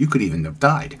health issue. You could even have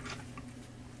died.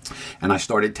 And I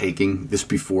started taking this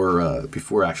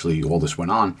before actually all this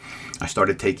went on. I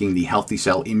started taking the Healthy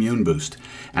Cell Immune Boost,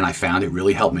 and I found it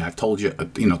really helped me. I've told you,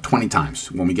 20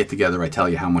 times. When we get together, I tell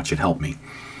you how much it helped me.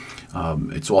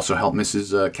 It's also helped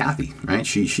Mrs. Kathy, right?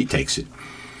 She takes it.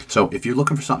 So if you're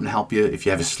looking for something to help you, if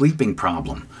you have a sleeping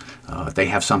problem, they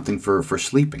have something for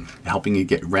sleeping, helping you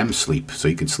get REM sleep so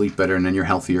you can sleep better and then you're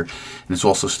healthier. And it's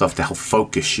also stuff to help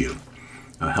focus you,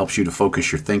 helps you to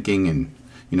focus your thinking. And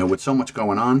with so much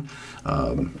going on,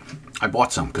 I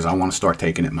bought some because I want to start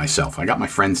taking it myself. I got my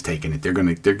friends taking it. They're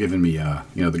giving me,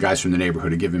 the guys from the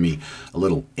neighborhood are giving me a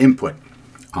little input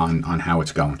on how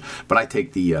it's going. But I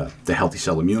take the Healthy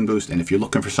Cell Immune Boost, and if you're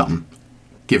looking for something,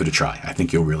 give it a try. I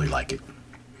think you'll really like it.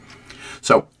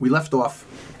 So we left off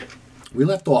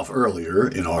earlier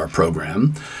in our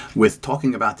program with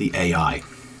talking about the AI,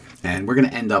 and we're going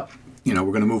to end up, we're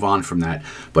going to move on from that.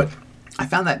 But I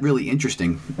found that really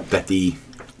interesting that the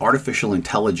artificial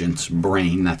intelligence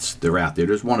brain they're out there.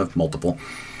 There's one of multiple.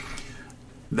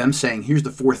 Them saying, here's the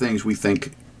 4 things we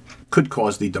think could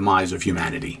cause the demise of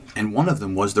humanity. And one of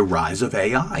them was the rise of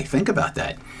AI. Think about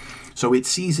that. So it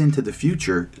sees into the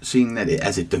future, seeing that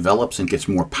as it develops and gets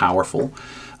more powerful,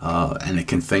 and it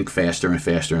can think faster and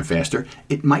faster and faster,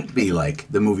 it might be like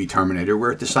the movie Terminator,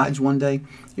 where it decides one day,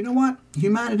 you know what,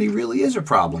 humanity really is a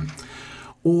problem.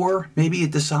 Or maybe it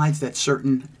decides that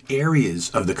certain areas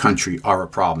of the country are a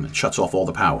problem and shuts off all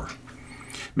the power.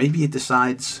 Maybe it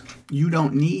decides you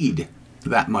don't need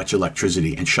that much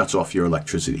electricity and shuts off your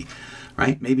electricity,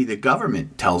 right? Maybe the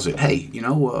government tells it, hey,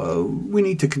 we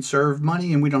need to conserve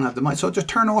money and we don't have the money, so just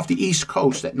turn off the East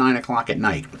Coast at 9 o'clock at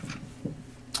night.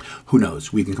 Who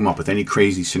knows? We can come up with any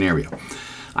crazy scenario.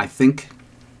 I think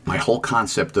my whole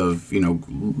concept of,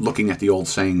 looking at the old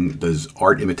saying, does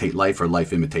art imitate life or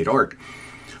life imitate art?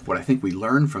 What I think we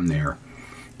learn from there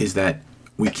is that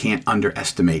we can't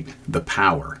underestimate the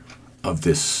power of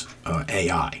this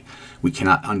AI. We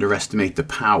cannot underestimate the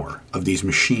power of these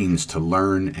machines to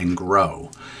learn and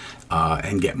grow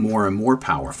and get more and more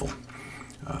powerful.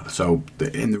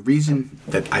 And the reason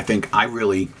that I think I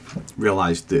really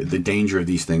realized the danger of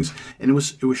these things, and it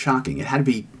was shocking. It had to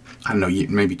be, I don't know,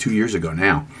 maybe 2 years ago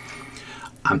now.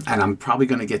 And I'm probably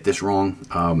going to get this wrong.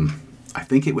 I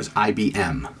think it was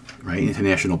IBM, right?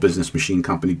 International Business Machine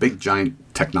Company, big giant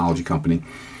technology company.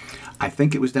 I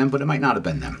think it was them, but it might not have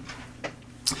been them.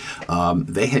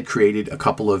 They had created a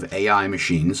couple of AI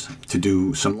machines to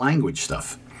do some language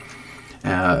stuff.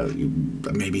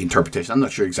 Maybe interpretation. I'm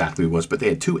not sure exactly what it was, but they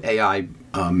had two AI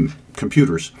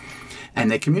computers, and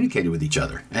they communicated with each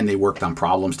other, and they worked on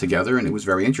problems together, and it was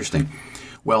very interesting.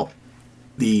 Well,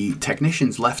 the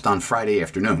technicians left on Friday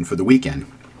afternoon for the weekend,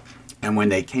 and when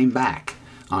they came back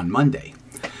on Monday,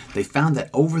 they found that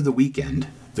over the weekend,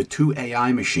 the two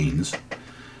AI machines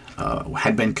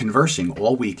had been conversing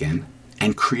all weekend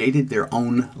and created their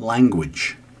own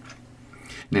language.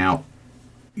 Now,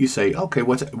 you say, okay,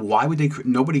 why would they?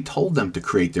 Nobody told them to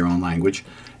create their own language.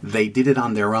 They did it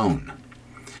on their own.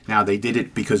 Now, they did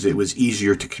it because it was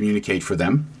easier to communicate for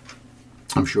them.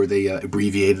 I'm sure they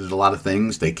abbreviated a lot of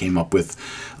things. They came up with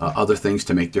other things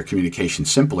to make their communication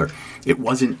simpler. It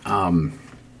wasn't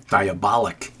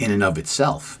diabolic in and of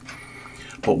itself.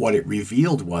 But what it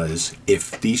revealed was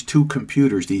if these two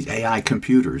computers, these AI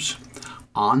computers,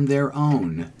 on their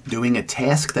own, doing a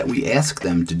task that we ask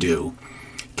them to do,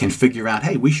 can figure out,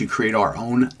 hey, we should create our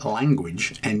own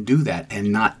language and do that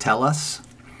and not tell us,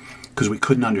 because we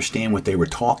couldn't understand what they were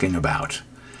talking about.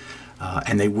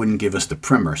 And they wouldn't give us the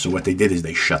primer. So what they did is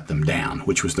they shut them down,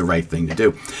 which was the right thing to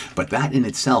do. But that in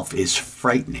itself is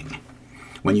frightening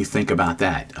when you think about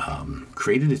that.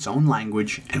 Created its own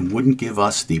language and wouldn't give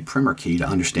us the primer key to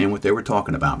understand what they were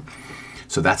talking about.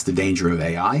 So that's the danger of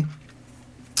AI.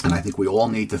 And I think we all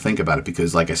need to think about it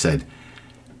because, like I said,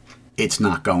 it's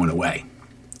not going away.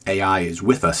 AI is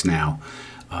with us now,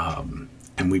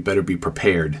 and we better be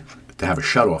prepared to have a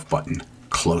shut-off button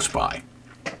close by.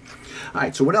 All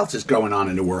right, so what else is going on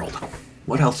in the world?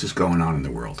 What else is going on in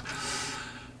the world?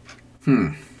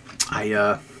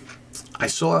 I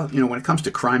saw, when it comes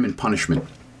to crime and punishment,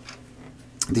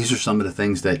 these are some of the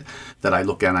things that I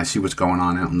look at and I see what's going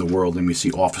on out in the world, and we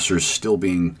see officers still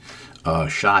being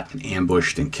shot and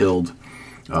ambushed and killed.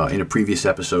 In a previous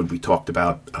episode, we talked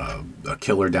about a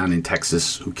killer down in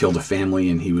Texas who killed a family,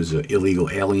 and he was an illegal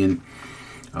alien.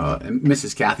 And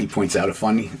Mrs. Kathy points out a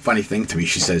funny thing to me.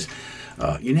 She says,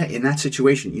 in that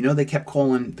situation, they kept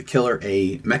calling the killer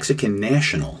a Mexican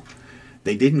national.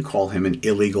 They didn't call him an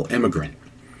illegal immigrant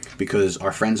because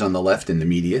our friends on the left in the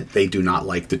media, they do not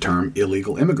like the term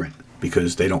illegal immigrant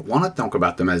because they don't want to talk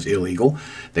about them as illegal.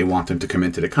 They want them to come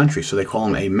into the country. So they call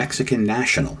him a Mexican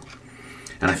national.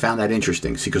 And I found that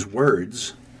interesting. See, because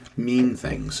words mean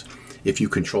things. If you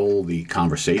control the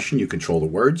conversation, you control the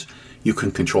words, you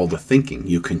can control the thinking,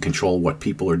 you can control what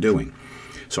people are doing.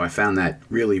 So I found that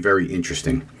really very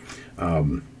interesting.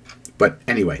 But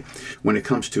anyway, when it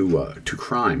comes to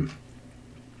crime,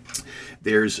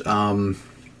 there's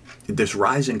this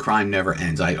rise in crime never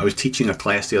ends. I was teaching a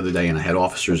class the other day, and I had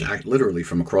officers literally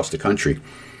from across the country,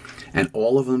 and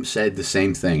all of them said the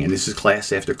same thing. And this is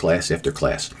class after class after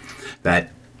class,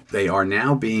 that they are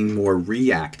now being more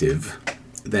reactive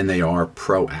than they are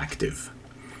proactive,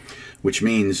 which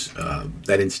means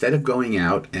that instead of going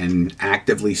out and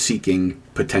actively seeking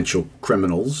potential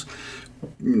criminals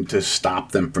to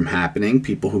stop them from happening,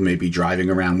 people who may be driving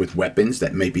around with weapons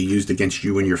that may be used against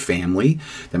you and your family,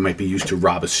 that might be used to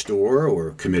rob a store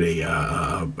or commit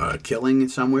a killing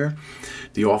somewhere,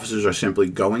 the officers are simply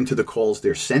going to the calls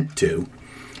they're sent to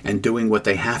and doing what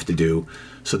they have to do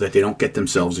so that they don't get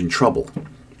themselves in trouble.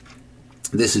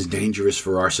 This is dangerous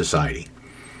for our society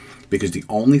because the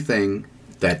only thing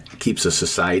that keeps a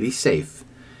society safe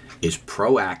is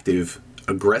proactive,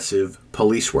 aggressive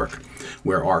police work,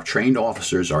 where our trained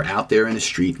officers are out there in the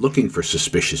street looking for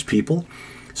suspicious people,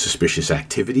 suspicious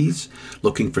activities,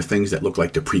 looking for things that look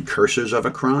like the precursors of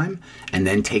a crime, and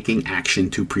then taking action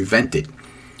to prevent it,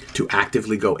 to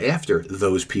actively go after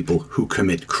those people who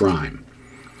commit crime.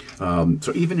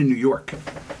 So even in New York,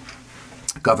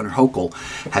 Governor Hochul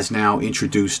has now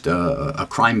introduced a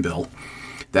crime bill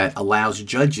that allows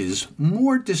judges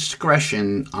more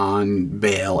discretion on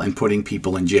bail and putting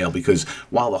people in jail, because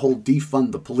while the whole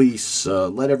defund the police,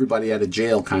 let everybody out of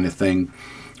jail kind of thing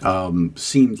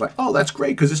seems like, oh, that's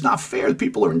great because it's not fair that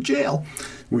people are in jail,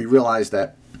 we realize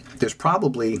that there's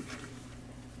probably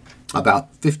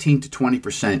about 15 to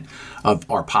 20% of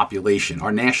our population,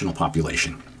 our national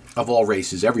population, of all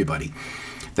races, everybody,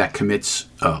 that commits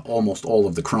almost all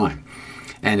of the crime.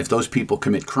 And if those people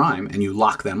commit crime and you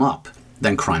lock them up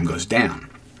then crime goes down,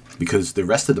 because the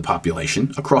rest of the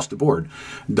population across the board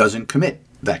doesn't commit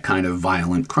that kind of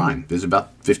violent crime. There's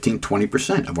about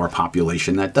 15-20% of our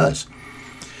population that does.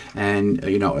 And,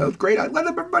 oh, great, I let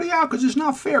everybody out because it's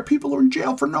not fair. People are in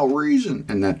jail for no reason.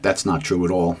 And that's not true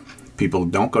at all. People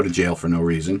don't go to jail for no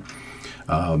reason.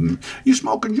 You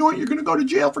smoke a joint, you're going to go to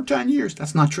jail for 10 years.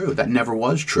 That's not true. That never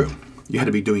was true. You had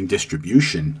to be doing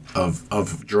distribution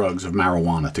of drugs, of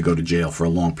marijuana, to go to jail for a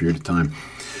long period of time.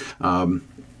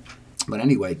 But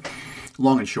anyway,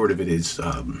 long and short of it is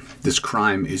this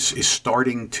crime is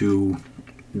starting to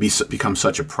become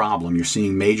such a problem. You're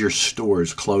seeing major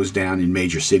stores close down in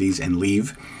major cities and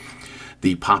leave.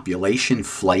 The population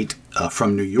flight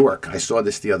from New York, I saw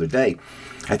this the other day.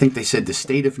 I think they said the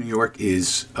state of New York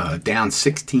is down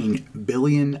 $16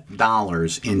 billion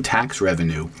in tax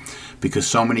revenue because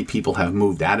so many people have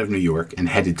moved out of New York and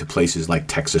headed to places like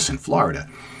Texas and Florida,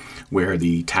 where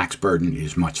the tax burden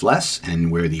is much less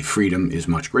and where the freedom is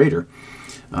much greater.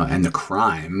 And the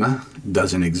crime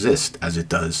doesn't exist as it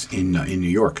does in New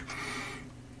York.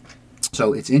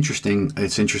 So it's interesting.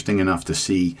 It's interesting enough to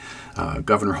see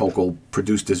Governor Hochul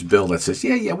produce this bill that says,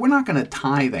 we're not going to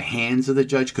tie the hands of the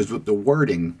judge, because the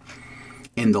wording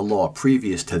in the law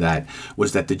previous to that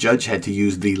was that the judge had to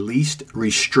use the least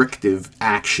restrictive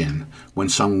action when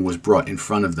someone was brought in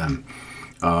front of them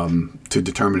to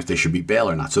determine if they should be bail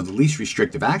or not. So the least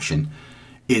restrictive action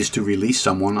is to release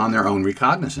someone on their own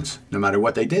recognizance, no matter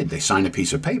what they did. They sign a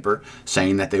piece of paper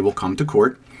saying that they will come to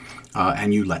court,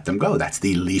 and you let them go. That's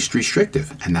the least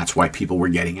restrictive. And that's why people were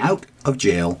getting out of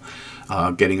jail,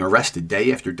 getting arrested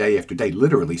day after day after day.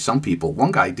 Literally, some people,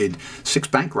 one guy did 6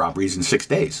 bank robberies in 6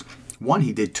 days. One,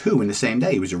 he did 2 in the same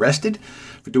day. He was arrested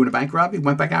for doing a bank robbery,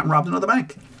 went back out and robbed another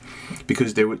bank.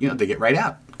 Because they get right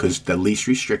out. Because the least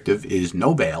restrictive is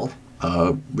no bail,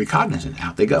 recognizant.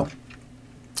 Out they go.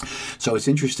 So it's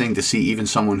interesting to see even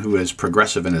someone who is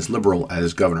progressive and as liberal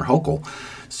as Governor Hochul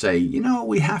say,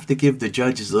 we have to give the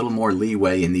judges a little more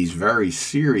leeway in these very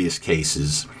serious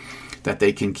cases, that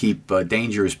they can keep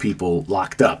dangerous people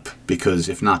locked up, because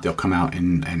if not, they'll come out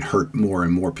and hurt more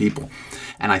and more people.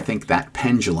 And I think that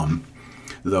pendulum,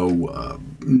 though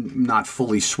not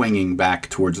fully swinging back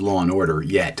towards law and order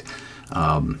yet,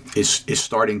 is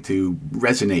starting to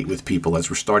resonate with people, as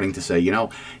we're starting to say,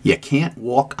 you can't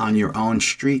walk on your own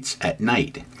streets at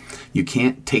night. You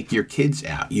can't take your kids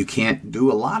out. You can't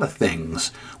do a lot of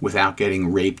things without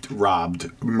getting raped,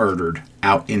 robbed, murdered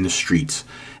out in the streets.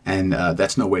 And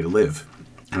that's no way to live.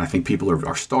 And I think people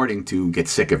are starting to get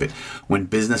sick of it. When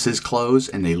businesses close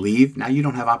and they leave, now you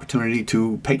don't have opportunity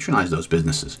to patronize those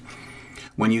businesses.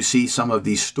 When you see some of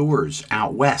these stores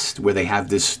out west where they have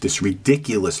this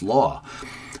ridiculous law,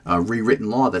 rewritten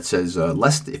law that says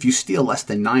if you steal less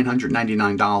than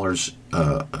 $999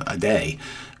 a day,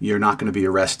 you're not going to be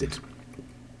arrested.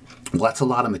 Well, that's a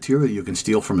lot of material you can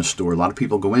steal from a store. A lot of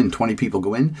people go in, 20 people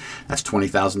go in, that's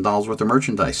 $20,000 worth of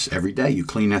merchandise every day. You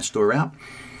clean that store out.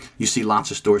 You see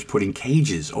lots of stores putting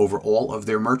cages over all of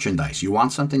their merchandise. You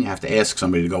want something, you have to ask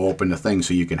somebody to go open the thing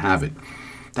so you can have it.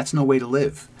 That's no way to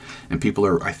live. And people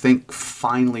are, I think,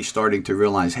 finally starting to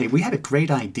realize, hey, we had a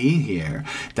great idea here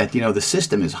that, the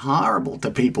system is horrible to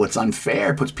people. It's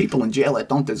unfair, puts people in jail that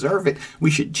don't deserve it.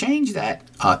 We should change that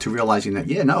to realizing that,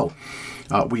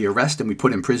 we arrest and we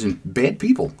put in prison bad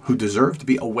people who deserve to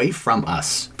be away from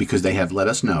us because they have let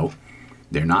us know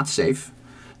they're not safe,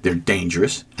 they're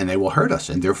dangerous, and they will hurt us.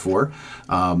 And therefore,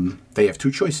 they have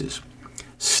 2 choices.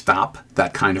 Stop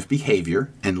that kind of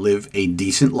behavior and live a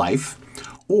decent life,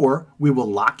 or we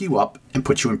will lock you up and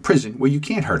put you in prison where you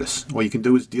can't hurt us. All you can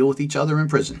do is deal with each other in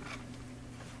prison.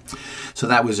 So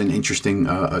that was an interesting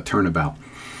turnabout.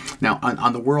 Now,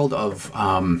 on the world of,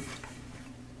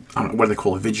 what do they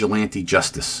call it, vigilante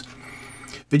justice.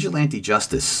 Vigilante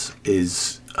justice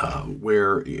is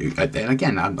where, and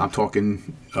again, I'm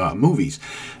talking movies,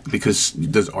 because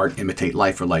does art imitate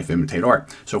life or life imitate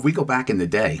art? So if we go back in the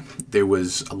day, there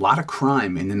was a lot of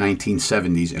crime in the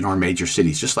 1970s in our major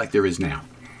cities, just like there is now.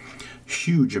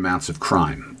 Huge amounts of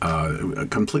crime,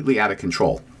 completely out of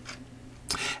control.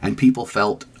 And people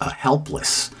felt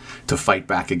helpless to fight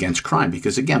back against crime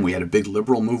because, again, we had a big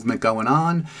liberal movement going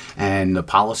on, and the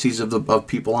policies of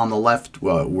people on the left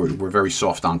were very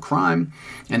soft on crime,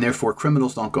 and therefore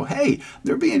criminals don't go, hey,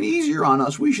 they're being easier on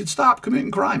us, we should stop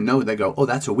committing crime. No, they go, oh,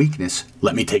 that's a weakness,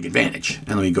 let me take advantage,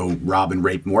 and let me go rob and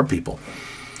rape more people.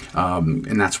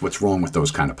 And that's what's wrong with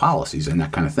those kind of policies and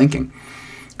that kind of thinking,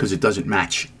 because it doesn't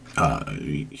match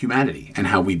humanity and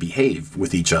how we behave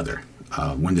with each other.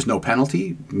 When there's no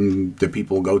penalty, the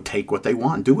people go take what they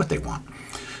want, do what they want.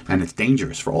 And it's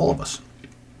dangerous for all of us.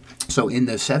 So in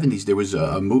the 70s, there was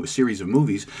a series of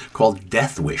movies called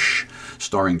Death Wish,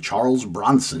 starring Charles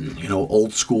Bronson,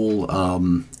 old school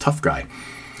tough guy.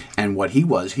 And what he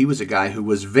was a guy who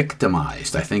was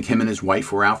victimized. I think him and his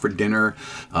wife were out for dinner,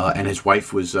 and his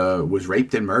wife was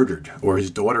raped and murdered, or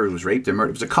his daughter was raped and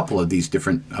murdered. It was a couple of these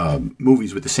different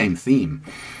movies with the same theme,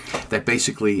 that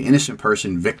basically innocent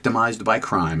person victimized by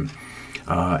crime.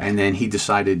 And then he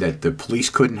decided that the police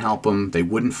couldn't help him. They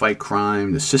wouldn't fight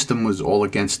crime. The system was all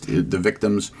against the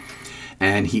victims.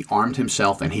 And he armed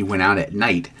himself and he went out at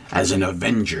night as an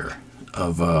avenger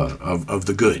of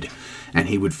the good. And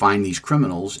he would find these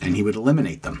criminals and he would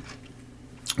eliminate them.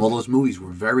 Well, those movies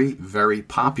were very, very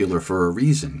popular for a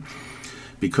reason.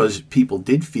 Because people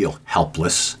did feel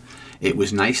helpless. It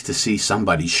was nice to see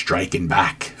somebody striking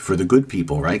back for the good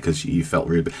people, right? Because you felt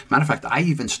really... Matter of fact, I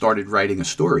even started writing a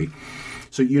story.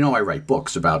 So I write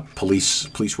books about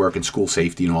police work and school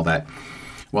safety and all that.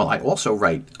 Well, I also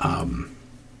write,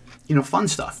 fun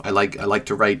stuff. I like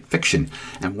to write fiction.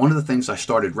 And one of the things I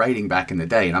started writing back in the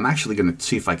day, and I'm actually going to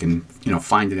see if I can,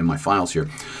 find it in my files here,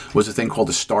 was a thing called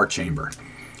the Star Chamber.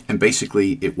 And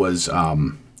basically, it was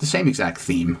the same exact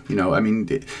theme.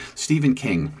 Stephen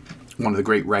King, one of the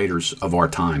great writers of our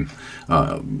time.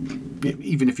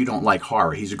 Even if you don't like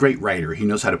horror, he's a great writer. He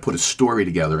knows how to put a story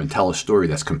together and tell a story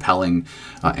that's compelling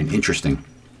and interesting.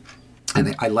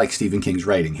 And I like Stephen King's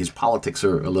writing. His politics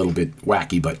are a little bit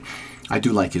wacky, but I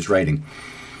do like his writing.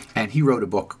 And he wrote a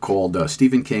book called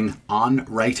Stephen King on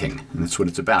Writing. And that's what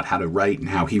it's about, how to write and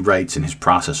how he writes and his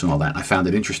process and all that. And I found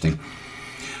it interesting.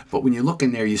 But when you look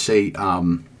in there, you say,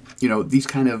 these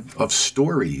kind of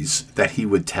stories that he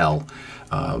would tell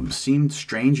seemed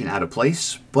strange and out of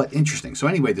place, but interesting. So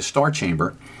anyway, the Star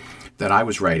Chamber that I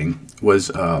was writing was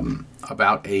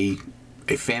about a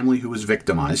family who was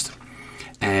victimized,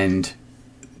 and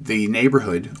the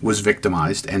neighborhood was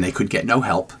victimized, and they could get no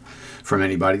help from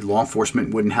anybody. Law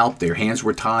enforcement wouldn't help. Their hands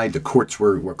were tied. The courts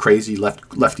were crazy,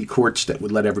 lefty courts that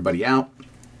would let everybody out.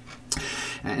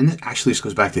 And this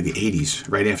goes back to the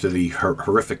 80s, right after the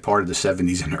horrific part of the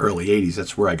 70s and early 80s.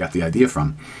 That's where I got the idea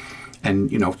from.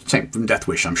 And, same from Death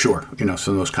Wish, I'm sure.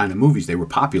 Some of those kind of movies, they were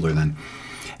popular then.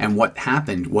 And what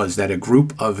happened was that a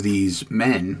group of these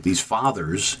men, these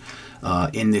fathers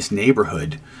in this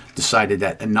neighborhood, decided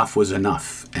that enough was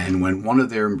enough. And when one of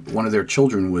their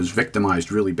children was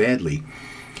victimized really badly,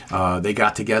 they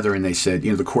got together and they said,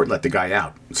 the court let the guy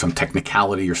out, some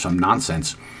technicality or some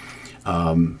nonsense.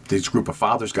 This group of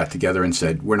fathers got together and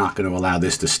said, we're not going to allow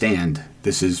this to stand.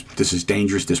 This is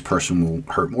dangerous. This person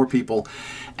will hurt more people.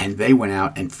 And they went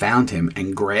out and found him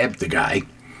and grabbed the guy,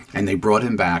 and they brought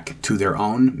him back to their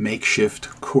own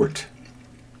makeshift court,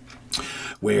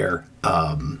 where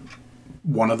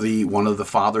one of the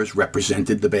fathers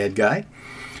represented the bad guy.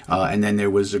 And then there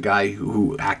was a guy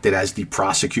who acted as the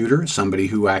prosecutor, somebody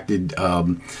who acted,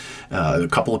 a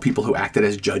couple of people who acted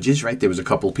as judges, right? There was a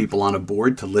couple of people on a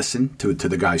board to listen to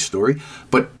the guy's story,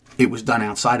 but it was done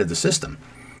outside of the system.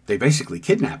 They basically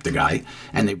kidnapped the guy,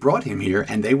 and they brought him here,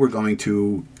 and they were going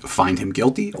to find him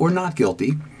guilty or not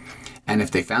guilty. And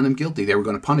if they found him guilty, they were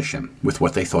going to punish him with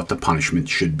what they thought the punishment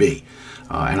should be.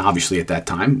 And obviously at that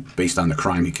time, based on the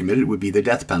crime he committed, it would be the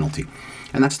death penalty.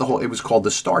 And that's it was called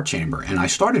the Star Chamber. And I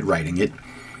started writing it,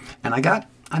 and I got,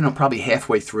 probably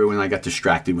halfway through, and I got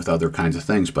distracted with other kinds of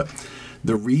things. But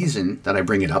the reason that I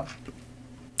bring it up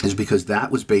is because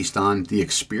that was based on the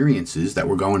experiences that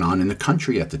were going on in the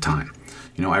country at the time.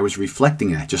 I was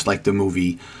reflecting that, just like the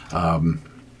movie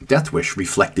Death Wish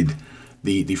reflected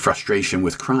the frustration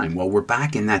with crime. Well, we're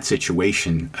back in that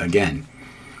situation again.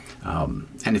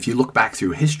 And if you look back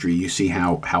through history, you see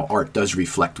how art does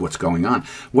reflect what's going on.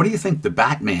 What do you think the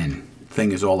Batman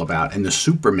thing is all about, and the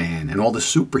Superman and all the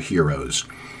superheroes?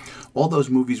 All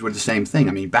those movies were the same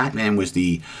thing. Batman was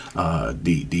the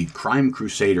crime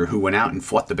crusader who went out and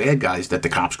fought the bad guys that the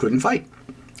cops couldn't fight.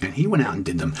 And he went out and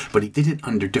did them, but he did it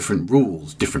under different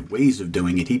rules, different ways of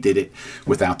doing it. He did it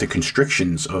without the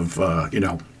constrictions of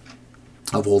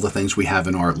all the things we have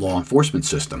in our law enforcement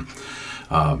system.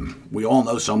 We all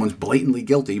know someone's blatantly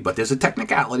guilty, but there's a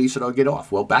technicality, so they'll get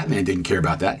off. Well, Batman didn't care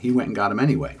about that. He went and got him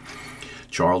anyway.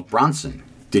 Charles Bronson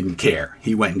didn't care.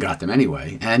 He went and got them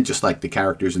anyway. And just like the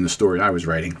characters in the story I was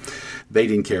writing, they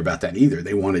didn't care about that either.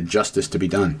 They wanted justice to be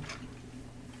done.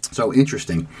 So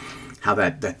interesting how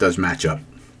that does match up.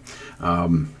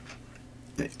 And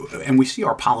we see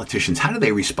our politicians, how do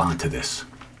they respond to this?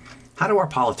 How do our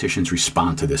politicians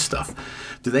respond to this stuff?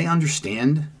 Do they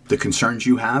understand the concerns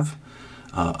you have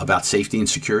about safety and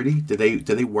security? Do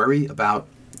they worry about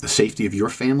the safety of your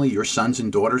family, your sons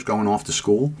and daughters going off to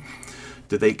school?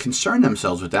 Do they concern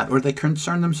themselves with that, or do they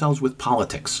concern themselves with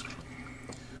politics?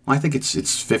 I think it's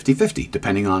 50-50,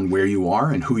 depending on where you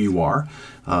are and who you are,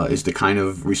 is the kind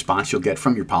of response you'll get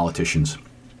from your politicians.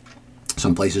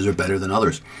 Some places are better than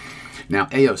others. Now,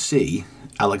 AOC,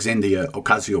 Alexandria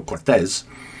Ocasio-Cortez,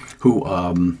 who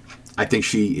I think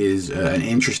she is an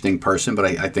interesting person, but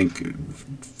I think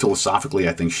philosophically,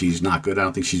 I think she's not good. I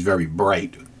don't think she's very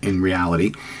bright in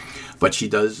reality. But she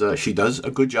does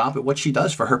a good job at what she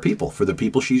does for her people, for the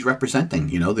people she's representing.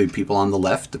 You know, the people on the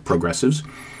left, the progressives.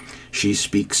 She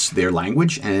speaks their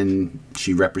language and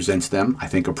she represents them, I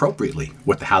think, appropriately,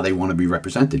 how they want to be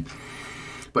represented.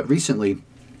 But recently,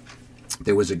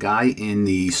 there was a guy in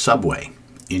the subway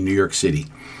in New York City,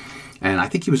 and I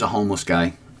think he was a homeless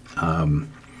guy,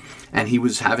 and he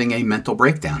was having a mental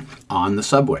breakdown on the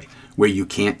subway, where you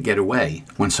can't get away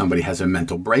when somebody has a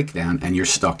mental breakdown and you're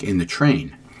stuck in the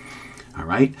train. All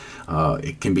right?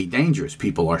 It can be dangerous.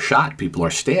 People are shot. People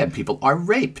are stabbed. People are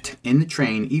raped in the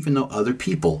train, even though other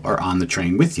people are on the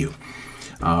train with you.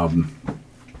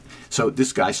 So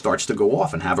this guy starts to go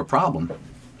off and have a problem.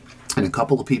 And a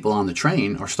couple of people on the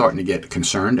train are starting to get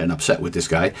concerned and upset with this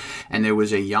guy. And there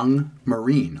was a young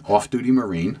Marine, off-duty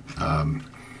Marine.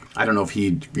 I don't know if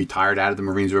he retired out of the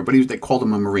Marines, but they called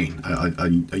him a Marine,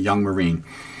 a young Marine.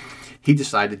 He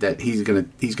decided that he's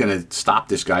gonna stop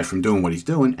this guy from doing what he's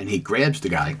doing, and he grabs the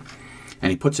guy, and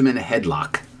he puts him in a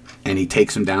headlock, and he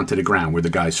takes him down to the ground where the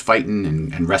guy's fighting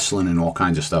and wrestling and all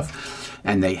kinds of stuff.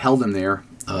 And they held him there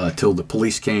till the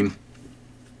police came,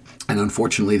 and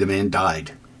unfortunately the man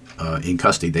died in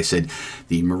custody. They said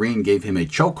the Marine gave him a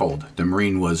chokehold. The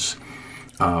Marine was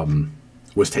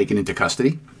taken into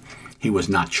custody. He was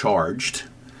not charged,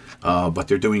 but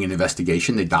they're doing an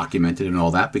investigation. They documented and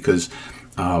all that because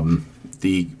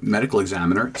the medical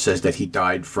examiner says that he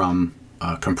died from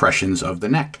compressions of the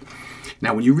neck.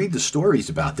 Now, when you read the stories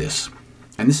about this,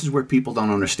 and this is where people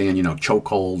don't understand,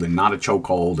 chokehold and not a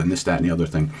chokehold and this, that, and the other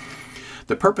thing.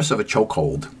 The purpose of a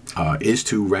chokehold is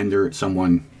to render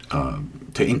someone,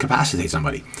 to incapacitate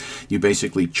somebody. You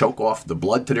basically choke off the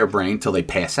blood to their brain till they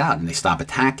pass out and they stop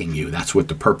attacking you. That's what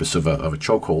the purpose of a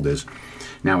chokehold is.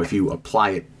 Now, if you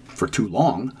apply it for too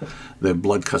long, the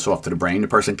blood cuts off to the brain, the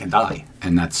person can die.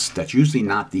 And that's usually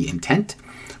not the intent,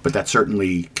 but that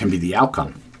certainly can be the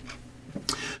outcome.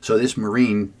 So this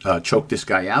Marine choked this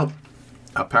guy out.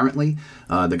 Apparently,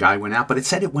 the guy went out, but it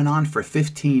said it went on for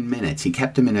 15 minutes. He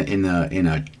kept him in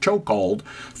a chokehold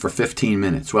for 15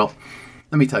 minutes. Well,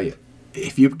 let me tell you,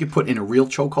 if you get put in a real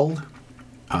chokehold,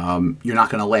 you're not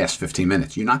going to last 15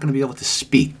 minutes. You're not going to be able to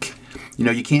speak.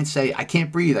 You can't say, I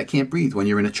can't breathe when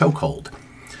you're in a chokehold.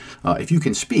 If you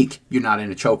can speak, you're not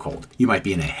in a chokehold. You might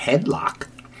be in a headlock,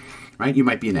 right? You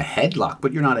might be in a headlock,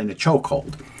 but you're not in a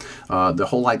chokehold. The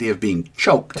whole idea of being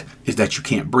choked is that you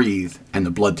can't breathe and the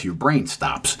blood to your brain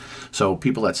stops. So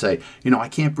people that say, I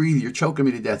can't breathe, you're choking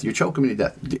me to death,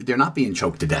 they're not being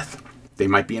choked to death. They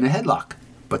might be in a headlock,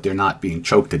 but they're not being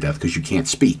choked to death because you can't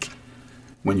speak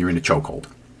when you're in a chokehold.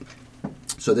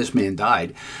 So this man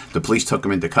died. The police took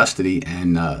him into custody,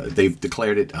 and they've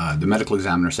declared it. The medical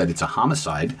examiner said it's a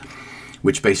homicide,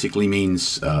 which basically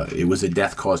means it was a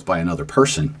death caused by another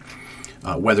person.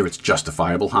 Whether it's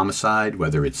justifiable homicide,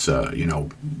 whether it's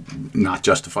not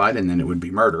justified, and then it would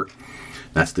be murder.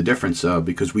 That's the difference,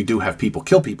 because we do have people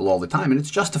kill people all the time, and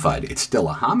it's justified. It's still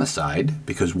a homicide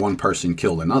because one person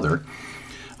killed another.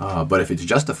 But if it's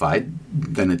justified,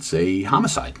 then it's a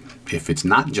homicide. If it's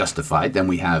not justified, then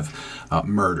we have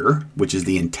murder, which is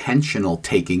the intentional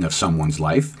taking of someone's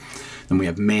life. Then we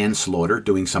have manslaughter,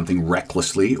 doing something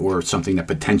recklessly or something that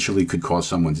potentially could cause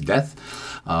someone's death.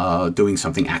 Doing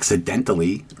something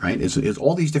accidentally, right? Is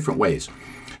all these different ways.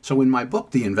 So in my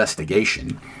book, The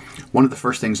Investigation, one of the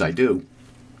first things I do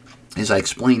is I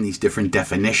explain these different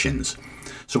definitions.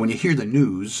 So when you hear the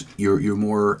news, you're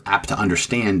more apt to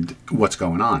understand what's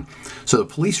going on. So the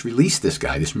police released this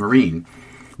guy, this Marine,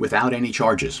 without any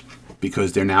charges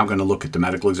because they're now going to look at the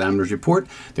medical examiner's report.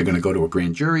 They're going to go to a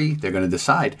grand jury. They're going to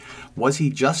decide, was he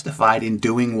justified in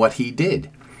doing what he did?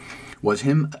 Was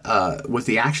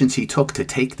the actions he took to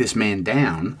take this man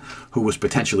down, who was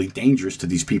potentially dangerous to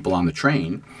these people on the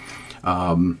train,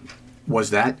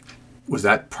 was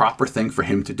that proper thing for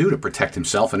him to do to protect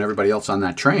himself and everybody else on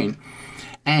that train?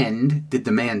 And did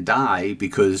the man die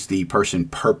because the person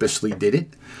purposely did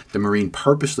it? The Marine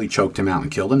purposely choked him out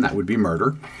and killed him. That would be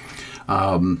murder.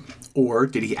 Or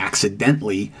did he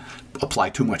accidentally apply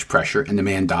too much pressure and the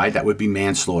man died? That would be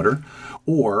manslaughter.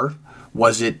 Or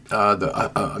was it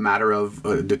a matter of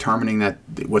determining that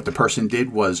what the person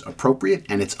did was appropriate,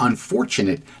 and it's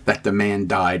unfortunate that the man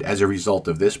died as a result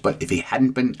of this, but if he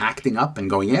hadn't been acting up and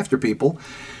going after people,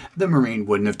 the Marine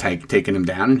wouldn't have taken him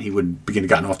down and he would have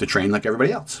gotten off the train like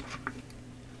everybody else.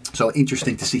 So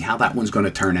interesting to see how that one's going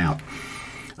to turn out.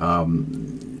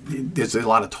 There's a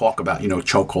lot of talk about,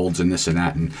 chokeholds and this and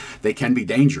that, and they can be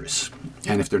dangerous.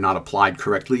 And if they're not applied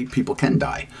correctly, people can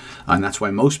die. And that's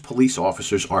why most police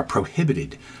officers are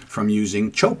prohibited from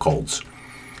using chokeholds.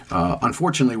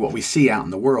 Unfortunately, what we see out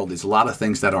in the world is a lot of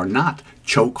things that are not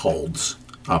chokeholds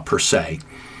per se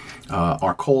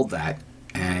are called that,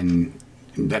 and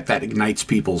that ignites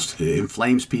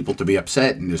inflames people to be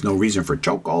upset, and there's no reason for a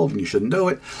chokehold, and you shouldn't do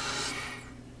it.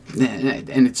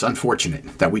 And it's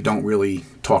unfortunate that we don't really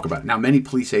talk about it. Now, many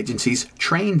police agencies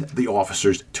trained the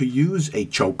officers to use a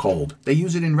chokehold. They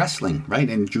use it in wrestling, right?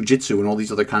 In jiu-jitsu and all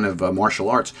these other kind of martial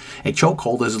arts. A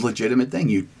chokehold is a legitimate thing.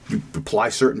 You apply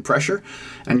certain pressure,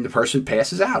 and the person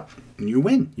passes out, and you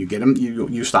win. You get them.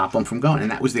 You stop them from going.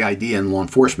 And that was the idea in law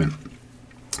enforcement.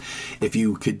 If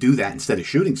you could do that instead of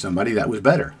shooting somebody, that was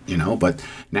better, But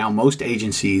now most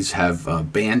agencies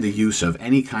have banned the use of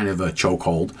any kind of a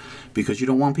chokehold because you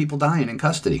don't want people dying in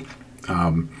custody.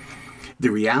 The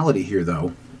reality here,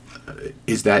 though,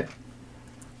 is that,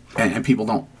 and people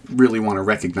don't really want to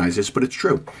recognize this, but it's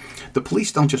true. The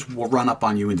police don't just run up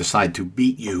on you and decide to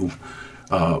beat you,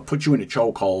 put you in a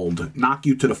chokehold, knock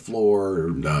you to the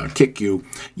floor, kick you.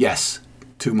 Yes.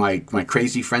 To my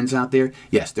crazy friends out there,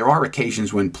 yes, there are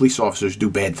occasions when police officers do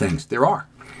bad things. There are.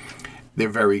 They're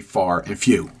very far and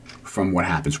few from what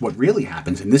happens. What really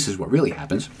happens, and this is what really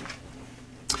happens,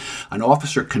 an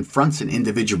officer confronts an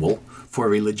individual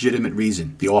for a legitimate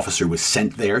reason. The officer was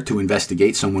sent there to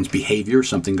investigate someone's behavior,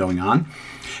 something going on.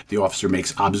 The officer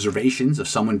makes observations of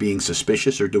someone being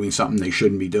suspicious or doing something they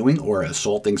shouldn't be doing, or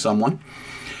assaulting someone.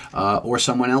 Or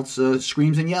someone else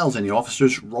screams and yells, and the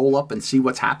officers roll up and see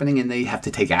what's happening, and they have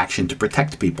to take action to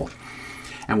protect people.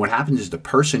 And what happens is the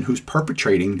person who's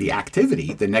perpetrating the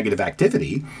activity, the negative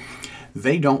activity,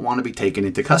 they don't want to be taken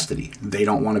into custody. They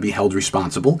don't want to be held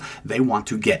responsible. They want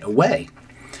to get away.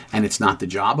 And it's not the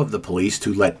job of the police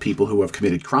to let people who have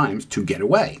committed crimes to get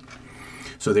away.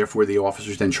 So therefore, the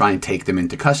officers then try and take them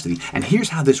into custody. And here's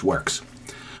how this works.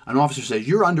 An officer says,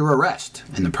 "You're under arrest,"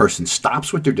 and the person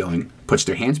stops what they're doing, puts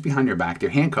their hands behind their back, they're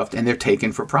handcuffed, and they're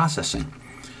taken for processing.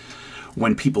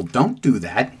 When people don't do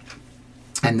that,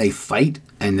 and they fight,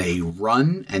 and they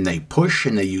run, and they push,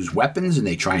 and they use weapons, and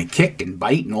they try and kick and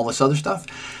bite and all this other stuff,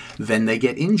 then they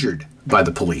get injured by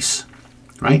the police,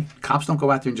 right? Cops don't go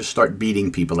out there and just start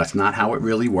beating people. That's not how it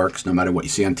really works, no matter what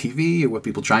you see on TV or what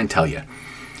people try and tell you.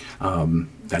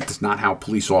 That's not how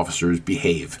police officers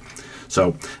behave.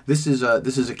 So this is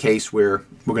a case where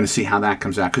we're going to see how that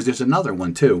comes out, because there's another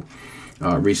one too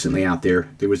recently out there.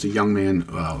 There was a young man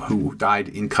who died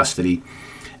in custody,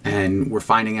 and we're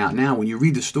finding out now, when you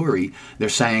read the story, they're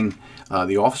saying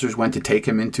the officers went to take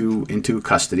him into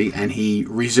custody, and he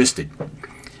resisted,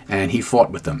 and he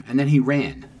fought with them, and then he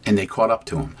ran, and they caught up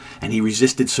to him, and he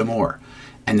resisted some more.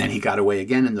 And then he got away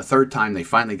again, and the third time they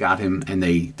finally got him, and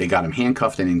they got him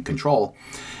handcuffed and in control,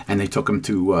 and they took him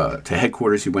to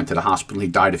headquarters. He went to the hospital. He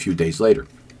died a few days later.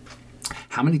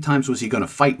 How many times was he going to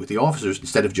fight with the officers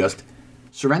instead of just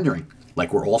surrendering,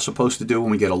 like we're all supposed to do when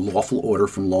we get a lawful order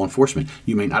from law enforcement?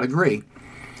 You may not agree,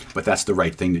 but that's the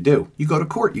right thing to do. You go to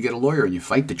court, you get a lawyer, and you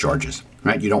fight the charges,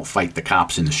 right? You don't fight the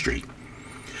cops in the street.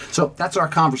 So that's our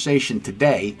conversation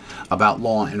today about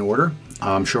law and order.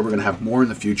 I'm sure we're going to have more in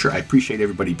the future. I appreciate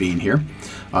everybody being here.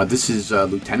 This is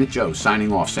Lieutenant Joe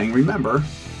signing off, saying, remember,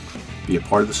 be a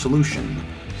part of the solution,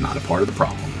 not a part of the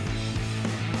problem.